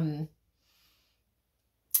 Yeah,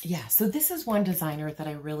 so this is one designer that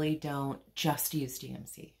I really don't just use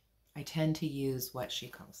DMC. I tend to use what she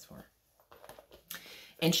calls for.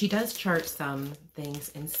 And she does chart some things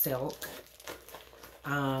in silk.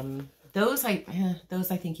 Those I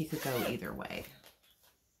think you could go either way.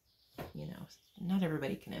 You know, not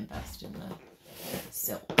everybody can invest in the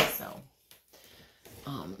silk, so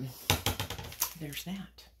there's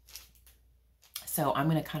that. So I'm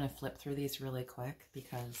going to kind of flip through these really quick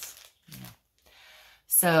because, you know.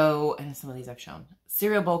 So, and some of these I've shown.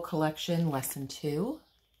 Cereal Bowl Collection, Lesson 2.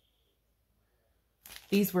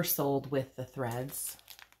 These were sold with the threads.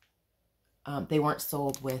 They weren't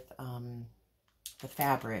sold with the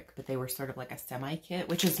fabric, but they were sort of like a semi-kit,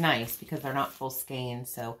 which is nice because they're not full skein,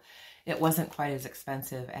 so it wasn't quite as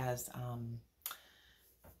expensive as,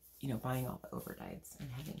 you know, buying all the overdyes and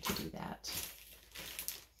having to do that.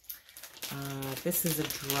 This is a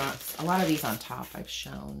drum. A lot of these on top I've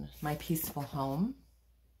shown. My Peaceful Home.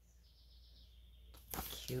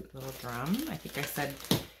 Cute little drum. I think I said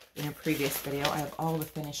in a previous video, I have all the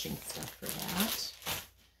finishing stuff for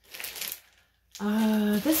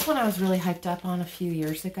that. This one I was really hyped up on a few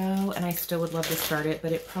years ago, and I still would love to start it,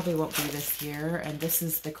 but it probably won't be this year. And this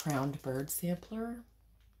is the Crowned Bird Sampler,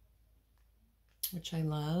 which I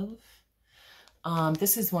love.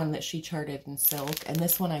 This is one that she charted in silk, and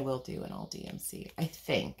this one I will do in all DMC. I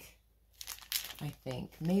think.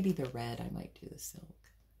 Maybe the red I might do the silk,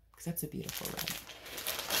 because that's a beautiful red.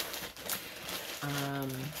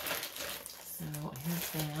 So here's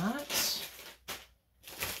that.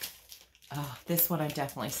 Oh, this one I'm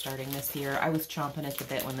definitely starting this year. I was chomping at the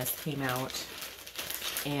bit when this came out,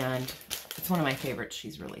 and it's one of my favorites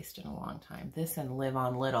she's released in a long time. This and Live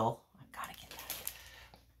on Little. I've got to get that.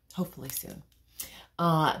 Hopefully soon.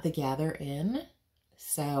 The Gather In.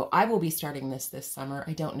 So I will be starting this summer.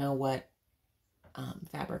 I don't know what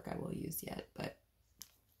fabric I will use yet, but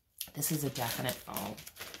this is a definite fall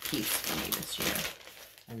piece for me this year.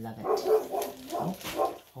 I love it. Oh,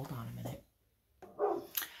 hold on a minute.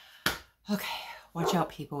 Okay, watch out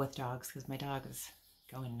people with dogs, because my dog is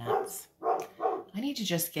going nuts. I need to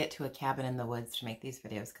just get to a cabin in the woods to make these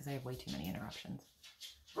videos because I have way too many interruptions.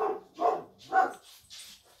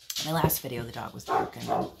 My last video, the dog was barking.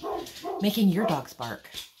 Making your dogs bark.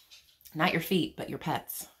 Not your feet, but your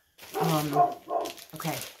pets.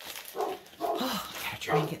 Okay. Oh, I gotta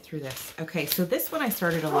try and get through this. Okay, so this one I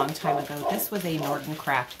started a long time ago. This was a Norden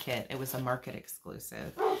Craft kit. It was a market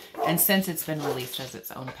exclusive. And since it's been released as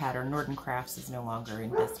its own pattern, Norden Crafts is no longer in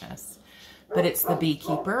business. But it's the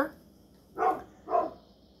Beekeeper.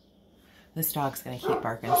 This dog's going to keep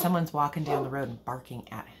barking. Someone's walking down the road and barking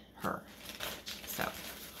at her. So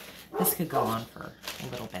this could go on for a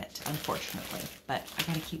little bit, unfortunately. But I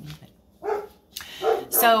got to keep moving.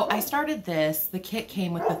 So I started this. The kit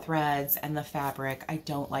came with the threads and the fabric. I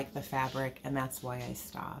don't like the fabric, and that's why I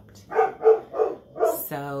stopped.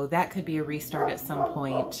 So that could be a restart at some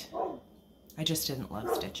point. I just didn't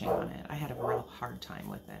love stitching on it. I had a real hard time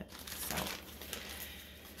with it. So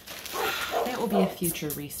that will be a future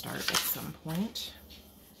restart at some point.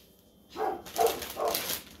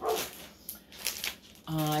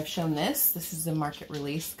 I've shown this. This is a market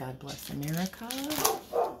release, God Bless America.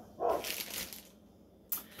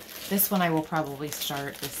 This one I will probably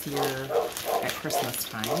start this year at Christmas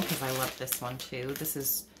time because I love this one too. This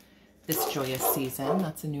is This Joyous Season.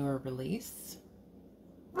 That's a newer release.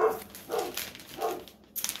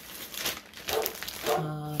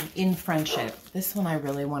 In Friendship. This one I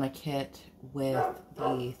really want a kit with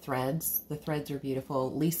the threads. The threads are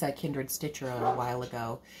beautiful. Lisa Kindred Stitcher a while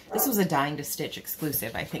ago. This was a Dying to Stitch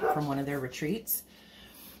exclusive, I think, from one of their retreats.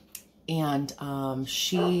 And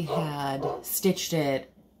she had stitched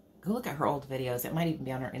it. Go look at her old videos. It might even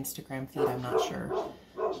be on her Instagram feed. I'm not sure.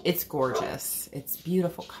 It's gorgeous. It's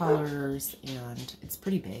beautiful colors and it's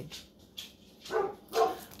pretty big.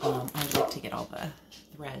 I'd like to get all the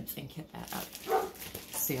threads and kit that up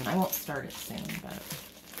soon. I won't start it soon, but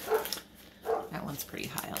that one's pretty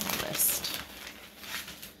high on the list.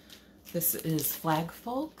 This is Flag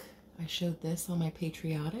Folk. I showed this on my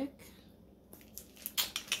Patriotic.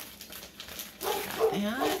 Got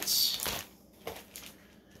that.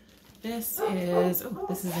 This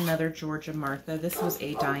is another Georgia Martha. This was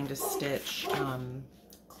a Dying to Stitch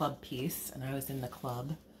club piece, and I was in the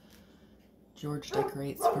club. George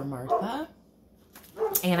Decorates for Martha.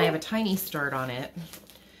 And I have a tiny start on it.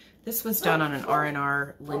 This was done on an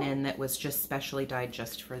R&R linen that was just specially dyed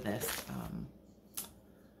just for this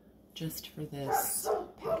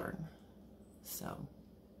pattern. So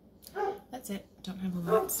that's it. Don't have a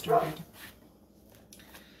lot started.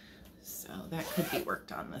 So that could be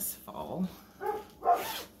worked on this fall.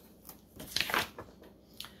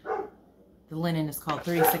 The linen is called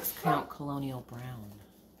 36 Count Colonial Brown.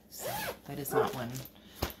 So that is not one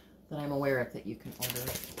that I'm aware of that you can order.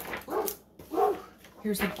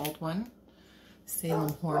 Here's an old one.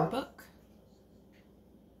 Salem Hornbook.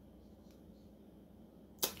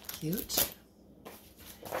 Cute.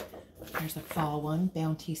 Here's a fall one.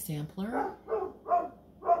 Bounty Sampler.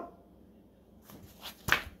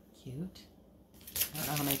 Cute. I don't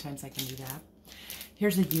know how many times I can do that.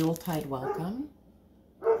 Here's a Yuletide Welcome.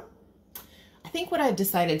 I think what I've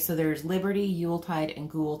decided, so there's Liberty, Yuletide, and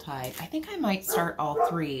Ghoultide. I think I might start all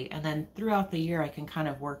three, and then throughout the year I can kind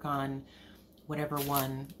of work on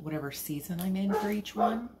whatever season I'm in for each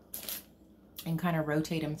one, and kind of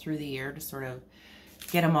rotate them through the year to sort of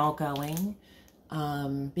get them all going.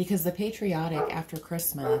 Because the Patriotic after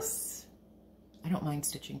Christmas, I don't mind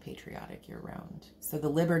stitching Patriotic year round. So the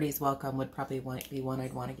Liberty's Welcome would probably be one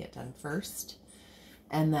I'd want to get done first.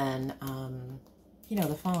 And then, you know,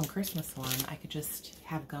 the fall and Christmas one, I could just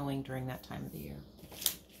have going during that time of the year.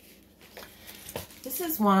 This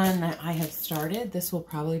is one that I have started. This will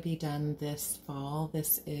probably be done this fall.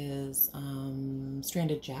 This is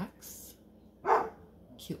Stranded Jacks.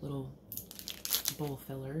 Cute little bowl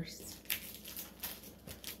fillers.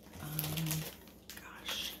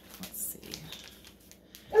 Gosh, let's see.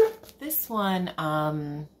 This one,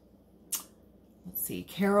 let's see,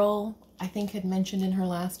 Carol, I think, had mentioned in her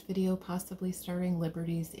last video possibly starting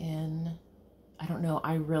Liberties in, I don't know,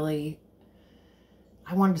 I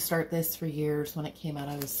wanted to start this for years. When it came out,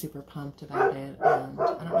 I was super pumped about it, and I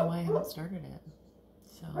don't know why I haven't started it.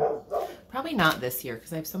 So, probably not this year,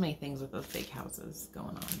 because I have so many things with those big houses going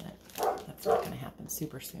on that that's not going to happen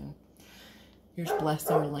super soon. Here's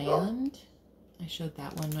Bless Our Land. I showed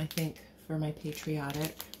that one, I think, for my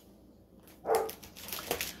Patriotic.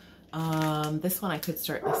 This one I could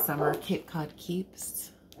start this summer. Cape Cod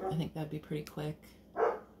Keeps. I think that'd be pretty quick.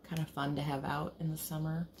 Kind of fun to have out in the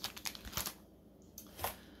summer.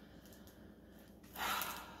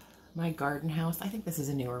 My Garden House. I think this is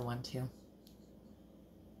a newer one too.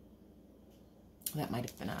 That might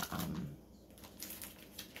have been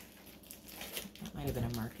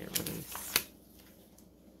a market release.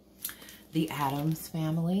 The Addams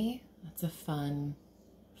Family. That's a fun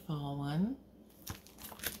fall one.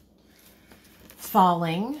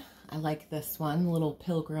 Falling. I like this one, little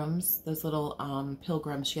pilgrims. Those little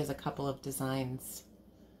pilgrims, she has a couple of designs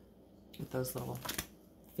with those little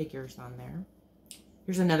figures on there.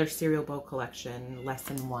 Here's another cereal bowl collection,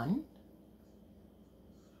 lesson 1.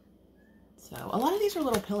 So a lot of these are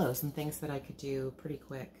little pillows and things that I could do pretty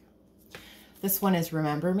quick. This one is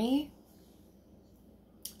Remember Me.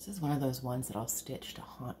 This is one of those ones that I'll stitch to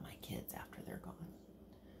haunt my kids after they're gone.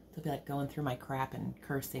 They'll be like going through my crap and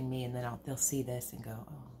cursing me, and then they'll see this and go,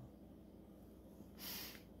 oh.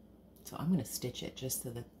 So I'm going to stitch it just so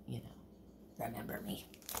that, you know, remember me.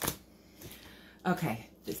 Okay,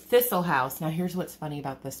 Thistle House. Now here's what's funny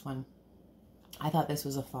about this one. I thought this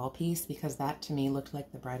was a fall piece because that to me looked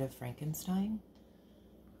like the Bride of Frankenstein.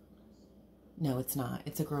 No, it's not.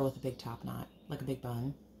 It's a girl with a big top knot, like a big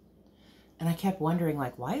bun. And I kept wondering,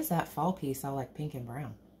 like, why is that fall piece all like pink and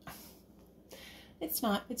brown? It's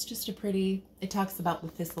not. It's just a pretty, it talks about the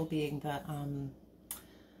thistle being the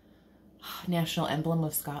national emblem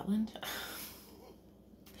of Scotland.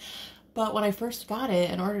 But when I first got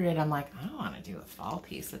it and ordered it, I'm like, I don't want to do a fall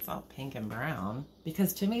piece that's all pink and brown.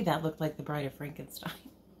 Because to me, that looked like the Bride of Frankenstein.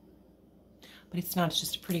 But it's not. It's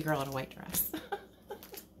just a pretty girl in a white dress.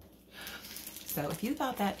 So if you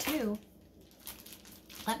thought that too,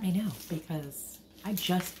 let me know. Because I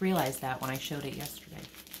just realized that when I showed it yesterday.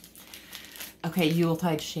 Okay,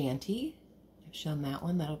 Yuletide Shanty. I've shown that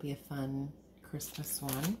one. That'll be a fun Christmas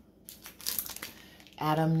one.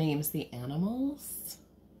 Adam Names the Animals.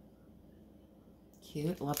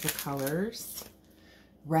 Cute. Love the colors.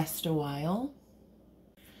 Rest a While.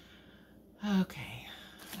 Okay,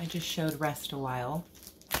 I just showed Rest a While.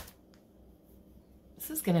 This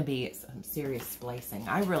is going to be some serious splicing.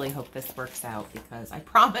 I really hope this works out because I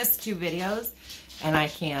promised 2 videos and I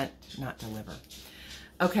can't not deliver.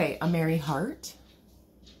 Okay, A Merry Heart.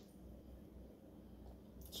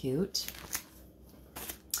 Cute.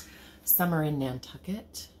 Summer in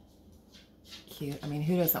Nantucket. Cute. I mean,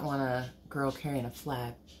 who doesn't want a girl carrying a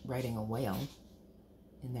flag riding a whale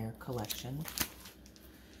in their collection?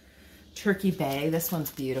 Turkey Bay. This one's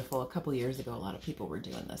beautiful. A couple years ago, a lot of people were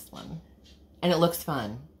doing this one. And it looks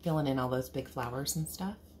fun, filling in all those big flowers and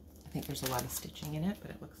stuff. I think there's a lot of stitching in it,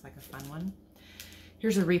 but it looks like a fun one.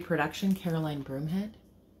 Here's a reproduction, Caroline Broomhead.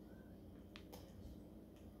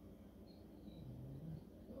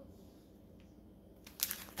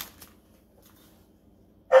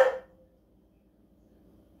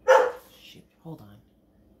 Shoot, hold on.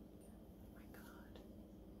 Oh my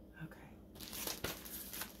God. Okay.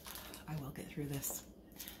 I will get through this.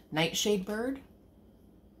 Nightshade Bird.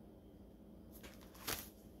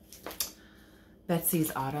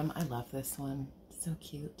 Betsy's Autumn. I love this one. So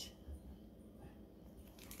cute.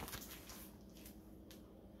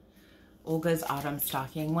 Olga's Autumn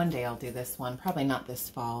Stocking. One day I'll do this one. Probably not this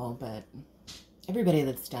fall, but everybody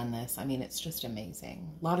that's done this, I mean, it's just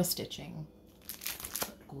amazing. A lot of stitching.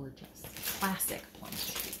 Gorgeous. Classic Plum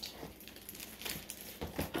Street.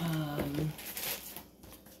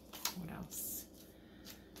 What else?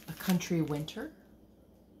 A Country Winter.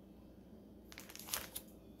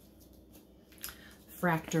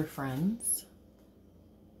 Fractor Friends.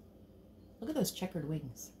 Look at those checkered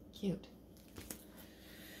wings. Cute.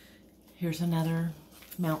 Here's another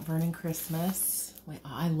Mount Vernon Christmas. Wait,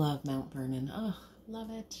 oh, I love Mount Vernon. Oh, love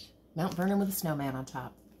it. Mount Vernon with a snowman on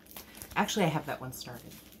top. Actually, I have that one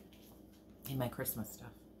started in my Christmas stuff.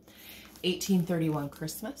 1831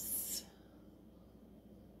 Christmas.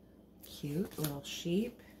 Cute little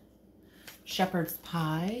sheep. Shepherd's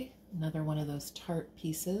Pie. Another one of those tart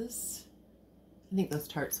pieces. I think those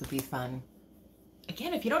tarts would be fun.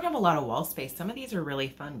 Again, if you don't have a lot of wall space, some of these are really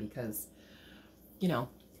fun because, you know,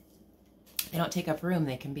 they don't take up room.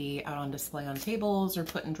 They can be out on display on tables or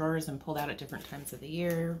put in drawers and pulled out at different times of the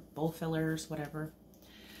year. Bowl fillers, whatever.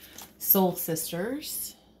 Soul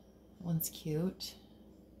Sisters. That one's cute.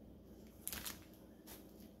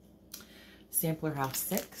 Sampler House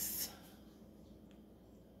 6.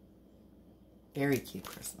 Very cute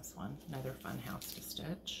Christmas one. Another fun house to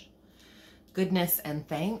stitch. Goodness and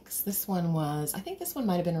Thanks. This one was, I think this one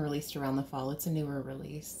might have been released around the fall. It's a newer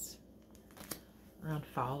release. Around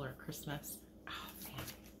fall or Christmas. Oh, man.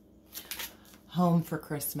 Home for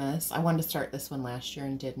Christmas. I wanted to start this one last year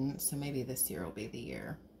and didn't, so maybe this year will be the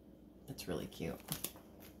year. It's really cute.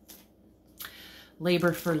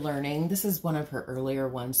 Labor for Learning. This is one of her earlier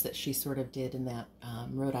ones that she sort of did in that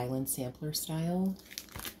Rhode Island sampler style,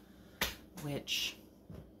 which...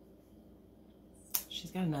 She's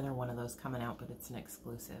got another one of those coming out, but it's an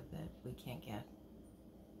exclusive that we can't get.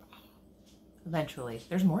 Eventually.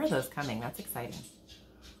 There's more of those coming. That's exciting.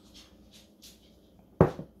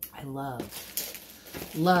 I love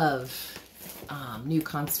New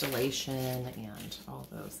Constellation and all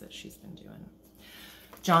those that she's been doing.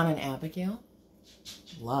 John and Abigail.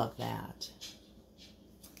 Love that.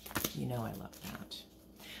 You know I love that.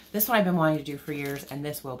 This one I've been wanting to do for years, and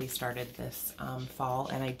this will be started this fall,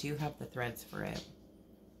 and I do have the threads for it.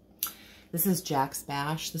 This is Jack's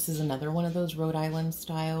Bash. This is another one of those Rhode Island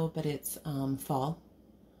style, but it's fall.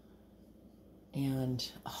 And,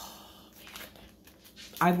 oh, man.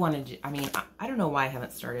 I wanted to, I mean, I don't know why I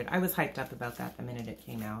haven't started. I was hyped up about that the minute it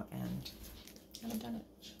came out, and I haven't done it.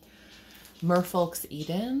 Merfolk's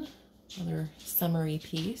Eden, another summery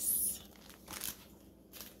piece.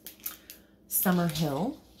 Summer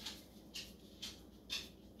Hill.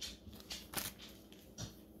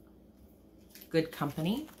 Good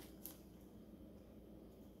Company.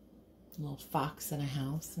 A little fox in a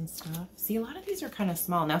house and stuff. See, a lot of these are kind of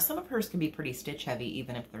small. Now, some of hers can be pretty stitch heavy,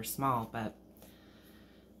 even if they're small, but,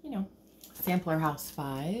 you know. Sampler House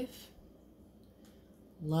 5.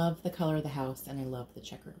 Love the color of the house, and I love the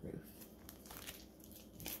checkered roof.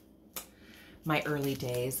 My Early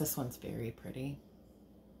Days. This one's very pretty.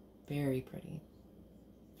 Very pretty.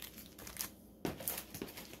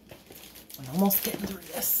 I'm almost getting through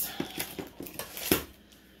this.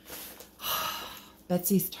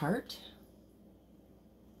 Betsy's Tart.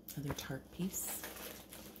 Another tart piece.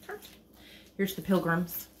 Tart. Here's the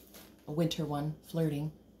Pilgrims. A winter one.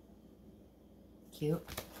 Flirting. Cute.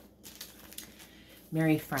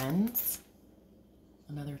 Merry Friends.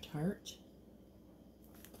 Another tart.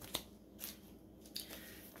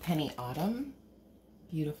 Penny Autumn.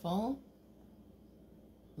 Beautiful.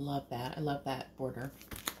 Love that. I love that border.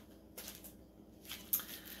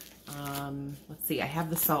 Let's see. I have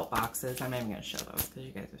the salt boxes. I'm not even going to show those because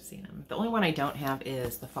you guys have seen them. The only one I don't have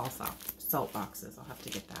is the fall salt boxes. I'll have to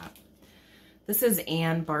get that. This is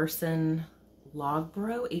Ann Barson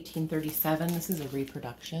Logborough, 1837. This is a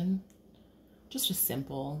reproduction. Just a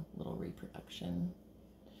simple little reproduction.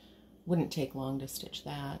 Wouldn't take long to stitch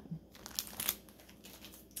that.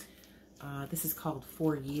 This is called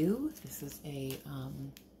For You. This is a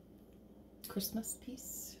Christmas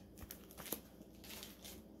piece.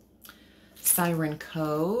 Siren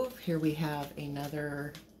Cove. Here we have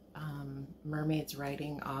another Mermaids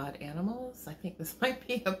Riding Odd Animals. I think this might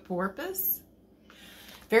be a porpoise.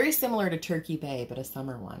 Very similar to Turkey Bay, but a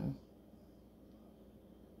summer one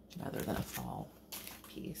rather than a fall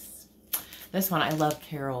piece. This one, I love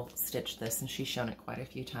Carol stitched this, and she's shown it quite a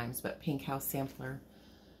few times, but Pink House Sampler.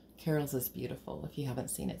 Carol's is beautiful. If you haven't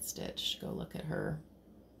seen it stitched, go look at her.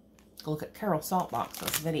 Go look at Carol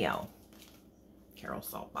Saltbox's video. Carol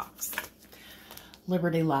Saltbox.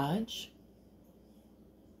 Liberty Lodge.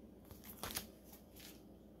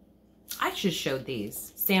 I just showed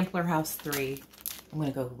these. Sampler House 3. I'm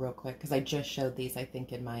going to go real quick because I just showed these, I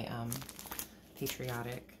think, in my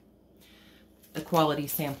Patriotic. Equality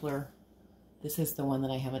Sampler. This is the one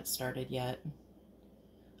that I haven't started yet.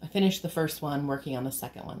 I finished the first one, working on the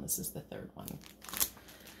second one. This is the third one.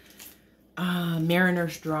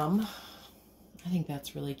 Mariner's Drum. I think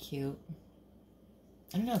that's really cute.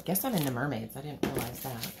 I don't know. I guess I'm into mermaids. I didn't realize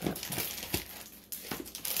that. But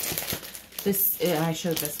this, I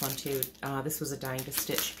showed this one too. This was a Dying to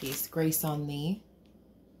Stitch piece. Grace on Thee.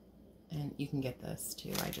 And you can get this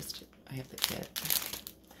too. I have the kit.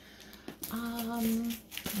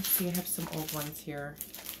 Let's see. I have some old ones here.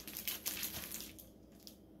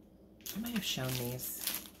 I might have shown these.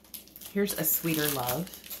 Here's A Sweeter Love.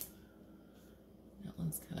 That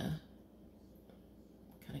one's kind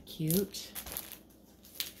of cute.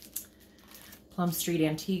 Plum Street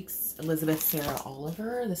Antiques, Elizabeth Sarah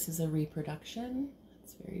Oliver. This is a reproduction.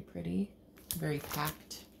 It's very pretty, very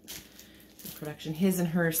packed reproduction. His and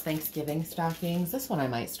Hers Thanksgiving stockings. This one I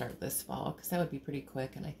might start this fall because that would be pretty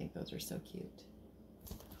quick, and I think those are so cute.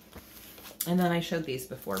 And then I showed these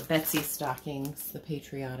before. Betsy's stockings, the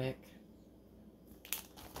Patriotic.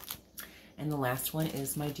 And the last one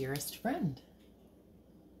is My Dearest Friend.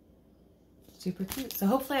 Super cute. So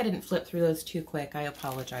hopefully I didn't flip through those too quick. I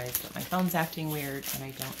apologize, but my phone's acting weird and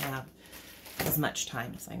I don't have as much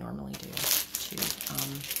time as I normally do to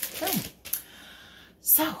film.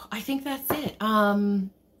 So I think that's it.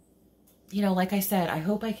 You know, like I said, I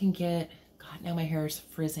hope I can get, God, now my hair is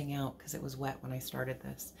frizzing out because it was wet when I started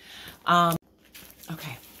this.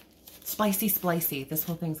 Okay. Splicey splicey. This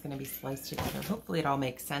whole thing's going to be spliced together. Hopefully it all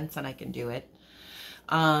makes sense and I can do it.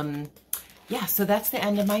 Yeah, so that's the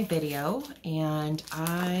end of my video, and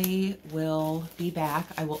I will be back.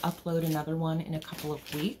 I will upload another one in a couple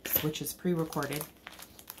of weeks, which is pre-recorded.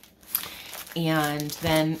 And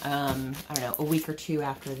then, I don't know, a week or two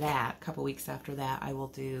after that, a couple weeks after that, I will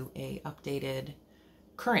do a updated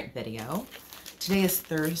current video. Today is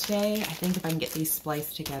Thursday. I think if I can get these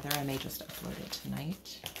spliced together, I may just upload it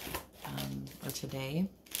tonight or today.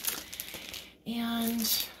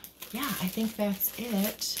 And yeah, I think that's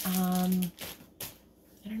it. I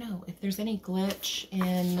don't know if there's any glitch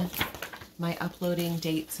in my uploading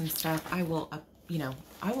dates and stuff. I will,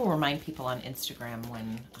 I will remind people on Instagram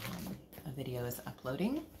when a video is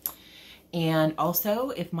uploading. And also,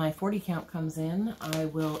 if my 40 count comes in, I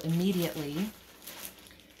will immediately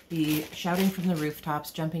be shouting from the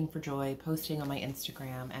rooftops, jumping for joy, posting on my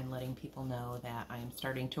Instagram, and letting people know that I'm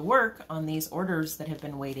starting to work on these orders that have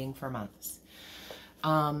been waiting for months.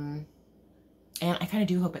 And I kind of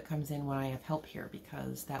do hope it comes in when I have help here,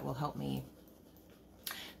 because that will help me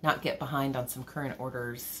not get behind on some current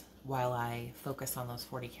orders while I focus on those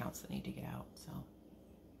 40 counts that need to get out. So,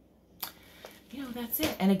 that's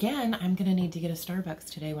it. And again, I'm going to need to get a Starbucks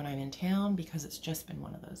today when I'm in town, because it's just been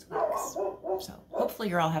one of those weeks. So hopefully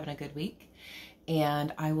you're all having a good week,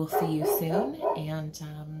 and I will see you soon. And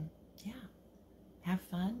yeah, have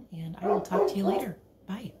fun, and I will talk to you later.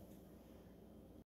 Bye.